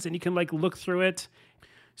hands and you can like look through it.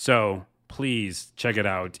 So please check it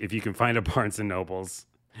out if you can find a Barnes and Nobles,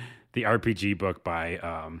 the RPG book by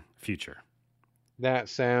Future. That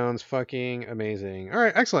sounds fucking amazing. All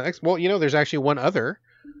right, excellent. Well, there's actually one other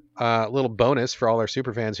little bonus for all our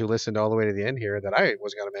super fans who listened all the way to the end here that I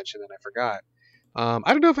was going to mention and I forgot.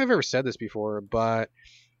 I don't know if I've ever said this before, but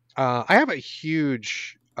I have a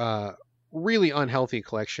huge, really unhealthy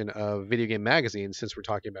collection of video game magazines since we're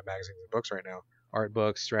talking about magazines and books right now. Art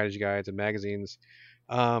books, strategy guides, and magazines.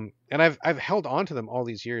 And I've held on to them all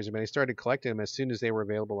these years. I mean, I started collecting them as soon as they were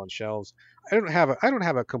available on shelves. I don't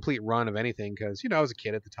have a complete run of anything because I was a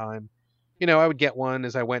kid at the time. I would get one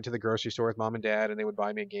as I went to the grocery store with mom and dad, and they would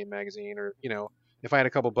buy me a game magazine, or if I had a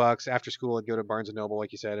couple bucks after school, I'd go to Barnes and Noble,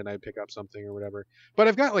 like you said, and I'd pick up something or whatever. But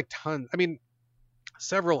I've got like tons. I mean,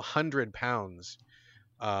 several hundred pounds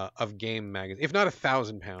of game magazines, if not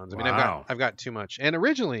 1,000 pounds. I mean, Wow. I've got too much. And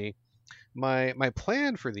originally, my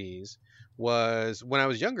plan for these was when I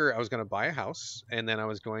was younger, I was going to buy a house and then I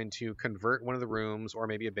was going to convert one of the rooms or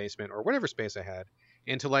maybe a basement or whatever space I had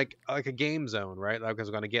into like a game zone, right? Like I was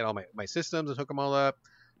going to get all my systems and hook them all up.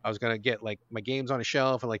 I was going to get like my games on a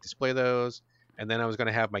shelf and like display those. And then I was going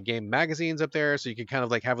to have my game magazines up there so you could kind of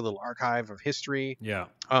like have a little archive of history. Yeah.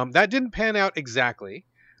 That didn't pan out exactly.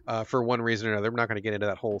 for one reason or another. I'm not going to get into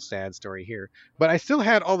that whole sad story here. But I still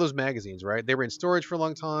had all those magazines, right? They were in storage for a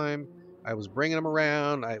long time. I was bringing them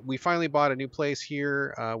around. We finally bought a new place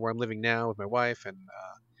here where I'm living now with my wife,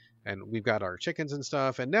 and we've got our chickens and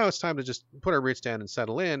stuff. And now it's time to just put our roots down and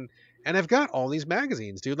settle in. And I've got all these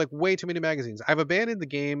magazines, dude, like way too many magazines. I've abandoned the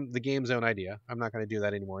game zone idea. I'm not going to do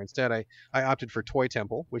that anymore. Instead, I opted for Toy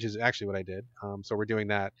Temple, which is actually what I did. So we're doing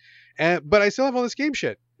that. But I still have all this game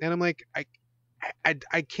shit. And I'm like,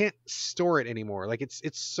 I can't store it anymore. Like it's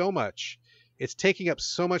so much. It's taking up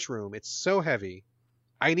so much room. It's so heavy.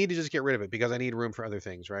 I need to just get rid of it because I need room for other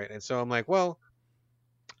things, right? And so I'm like, well,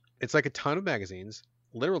 it's like a ton of magazines,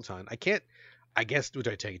 literal ton. I can't. I guess, would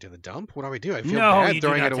I take it to the dump? What do I do? I feel bad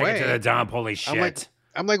throwing it away. Take it to the dump. Holy shit!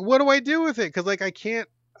 I'm like, what do I do with it? Because like I can't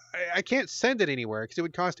send it anywhere because it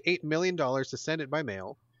would cost $8 million to send it by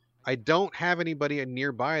mail. I don't have anybody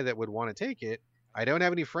nearby that would want to take it. I don't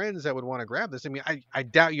have any friends that would want to grab this. I mean, I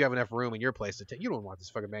doubt you have enough room in your place to take. You don't want this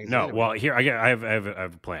fucking magazine. No, anyway. well, here I have a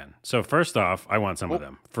plan. So first off, I want some of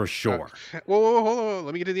them for sure. Whoa, hold on.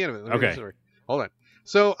 Let me get to the end of it. Okay. Hold on.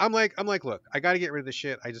 So I'm like, look, I got to get rid of this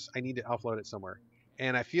shit. I need to offload it somewhere,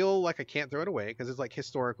 and I feel like I can't throw it away because it's like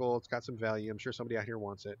historical. It's got some value. I'm sure somebody out here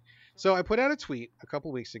wants it. So I put out a tweet a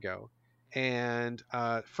couple weeks ago, and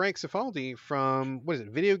Frank Cifaldi from what is it?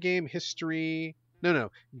 Video Game History.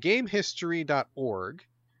 No, GameHistory.org.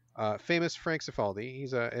 Famous Frank Cifaldi.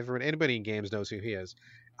 He's anybody in games knows who he is.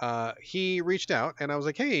 He reached out and I was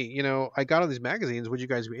like, hey, I got all these magazines. Would you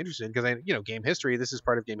guys be interested? Because Game History. This is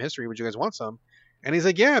part of Game History. Would you guys want some? And he's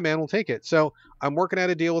like, yeah, man, we'll take it. So I'm working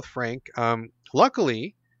out a deal with Frank.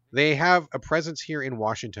 Luckily, they have a presence here in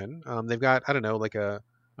Washington. They've got, I don't know, like an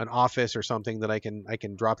office or something that I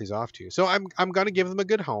can drop these off to. So I'm going to give them a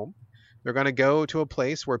good home. They're going to go to a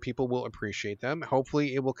place where people will appreciate them.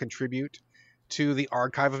 Hopefully, it will contribute to the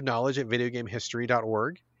archive of knowledge at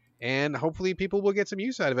videogamehistory.org. And hopefully, people will get some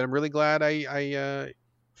use out of it. I'm really glad I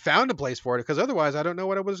found a place for it because otherwise, I don't know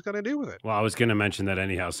what I was going to do with it. Well, I was going to mention that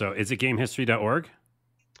anyhow. So is it gamehistory.org?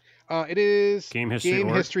 It is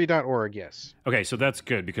gamehistory.org, yes. Okay, so that's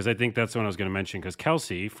good because I think that's what I was going to mention because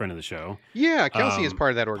Kelsey, friend of the show. Yeah, Kelsey is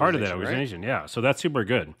part of that organization. Right? Yeah. So that's super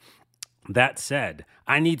good. That said,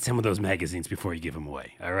 I need some of those magazines before you give them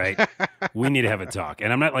away. All right, we need to have a talk.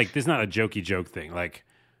 And I'm not like this is not a jokey joke thing. Like,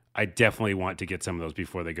 I definitely want to get some of those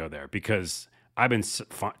before they go there because I've been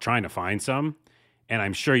trying to find some, and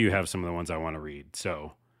I'm sure you have some of the ones I want to read.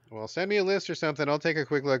 So, well, send me a list or something. I'll take a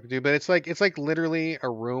quick look, dude. But it's like literally a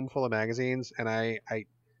room full of magazines, and I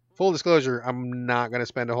full disclosure, I'm not going to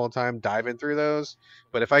spend a whole time diving through those.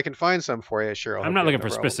 But if I can find some for you, sure. I'm not looking for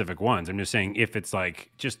specific ones. I'm just saying if it's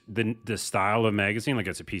like just the style of magazine, like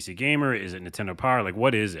it's a PC Gamer, is it Nintendo Power? Like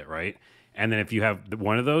what is it, right? And then if you have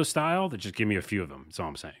one of those style, then just give me a few of them. That's all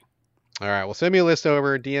I'm saying. All right. Well, send me a list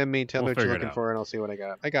over. DM me. Tell me what you're looking for, and I'll see what I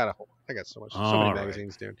got. I got so many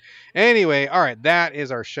magazines, dude. Anyway, all right. That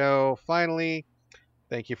is our show. Finally.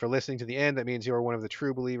 Thank you for listening to the end. That means you're one of the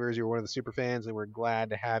true believers. You're one of the super fans, and we're glad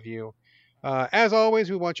to have you. As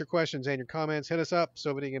always, we want your questions and your comments. Hit us up,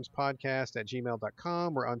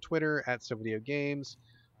 sovideogamespodcast@gmail.com. We're on Twitter @sovideogames.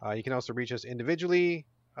 You can also reach us individually.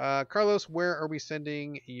 Carlos, where are we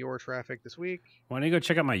sending your traffic this week? Why don't you go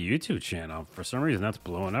check out my YouTube channel? For some reason, that's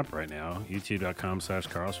blowing up right now.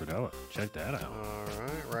 youtube.com/Carlos Rodella. Check that out. All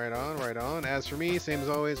right, right on. As for me, same as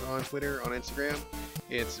always, on Twitter, on Instagram.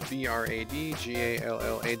 It's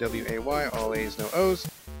BRADGALLAWAY, all A's, no O's.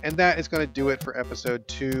 And that is going to do it for episode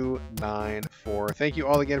 294. Thank you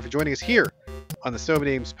all again for joining us here on the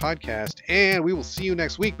Videogames podcast, and we will see you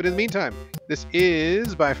next week. But in the meantime, this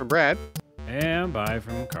is bye from Brad. And bye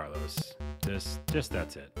from Carlos. Just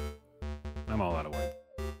that's it. I'm all out of work.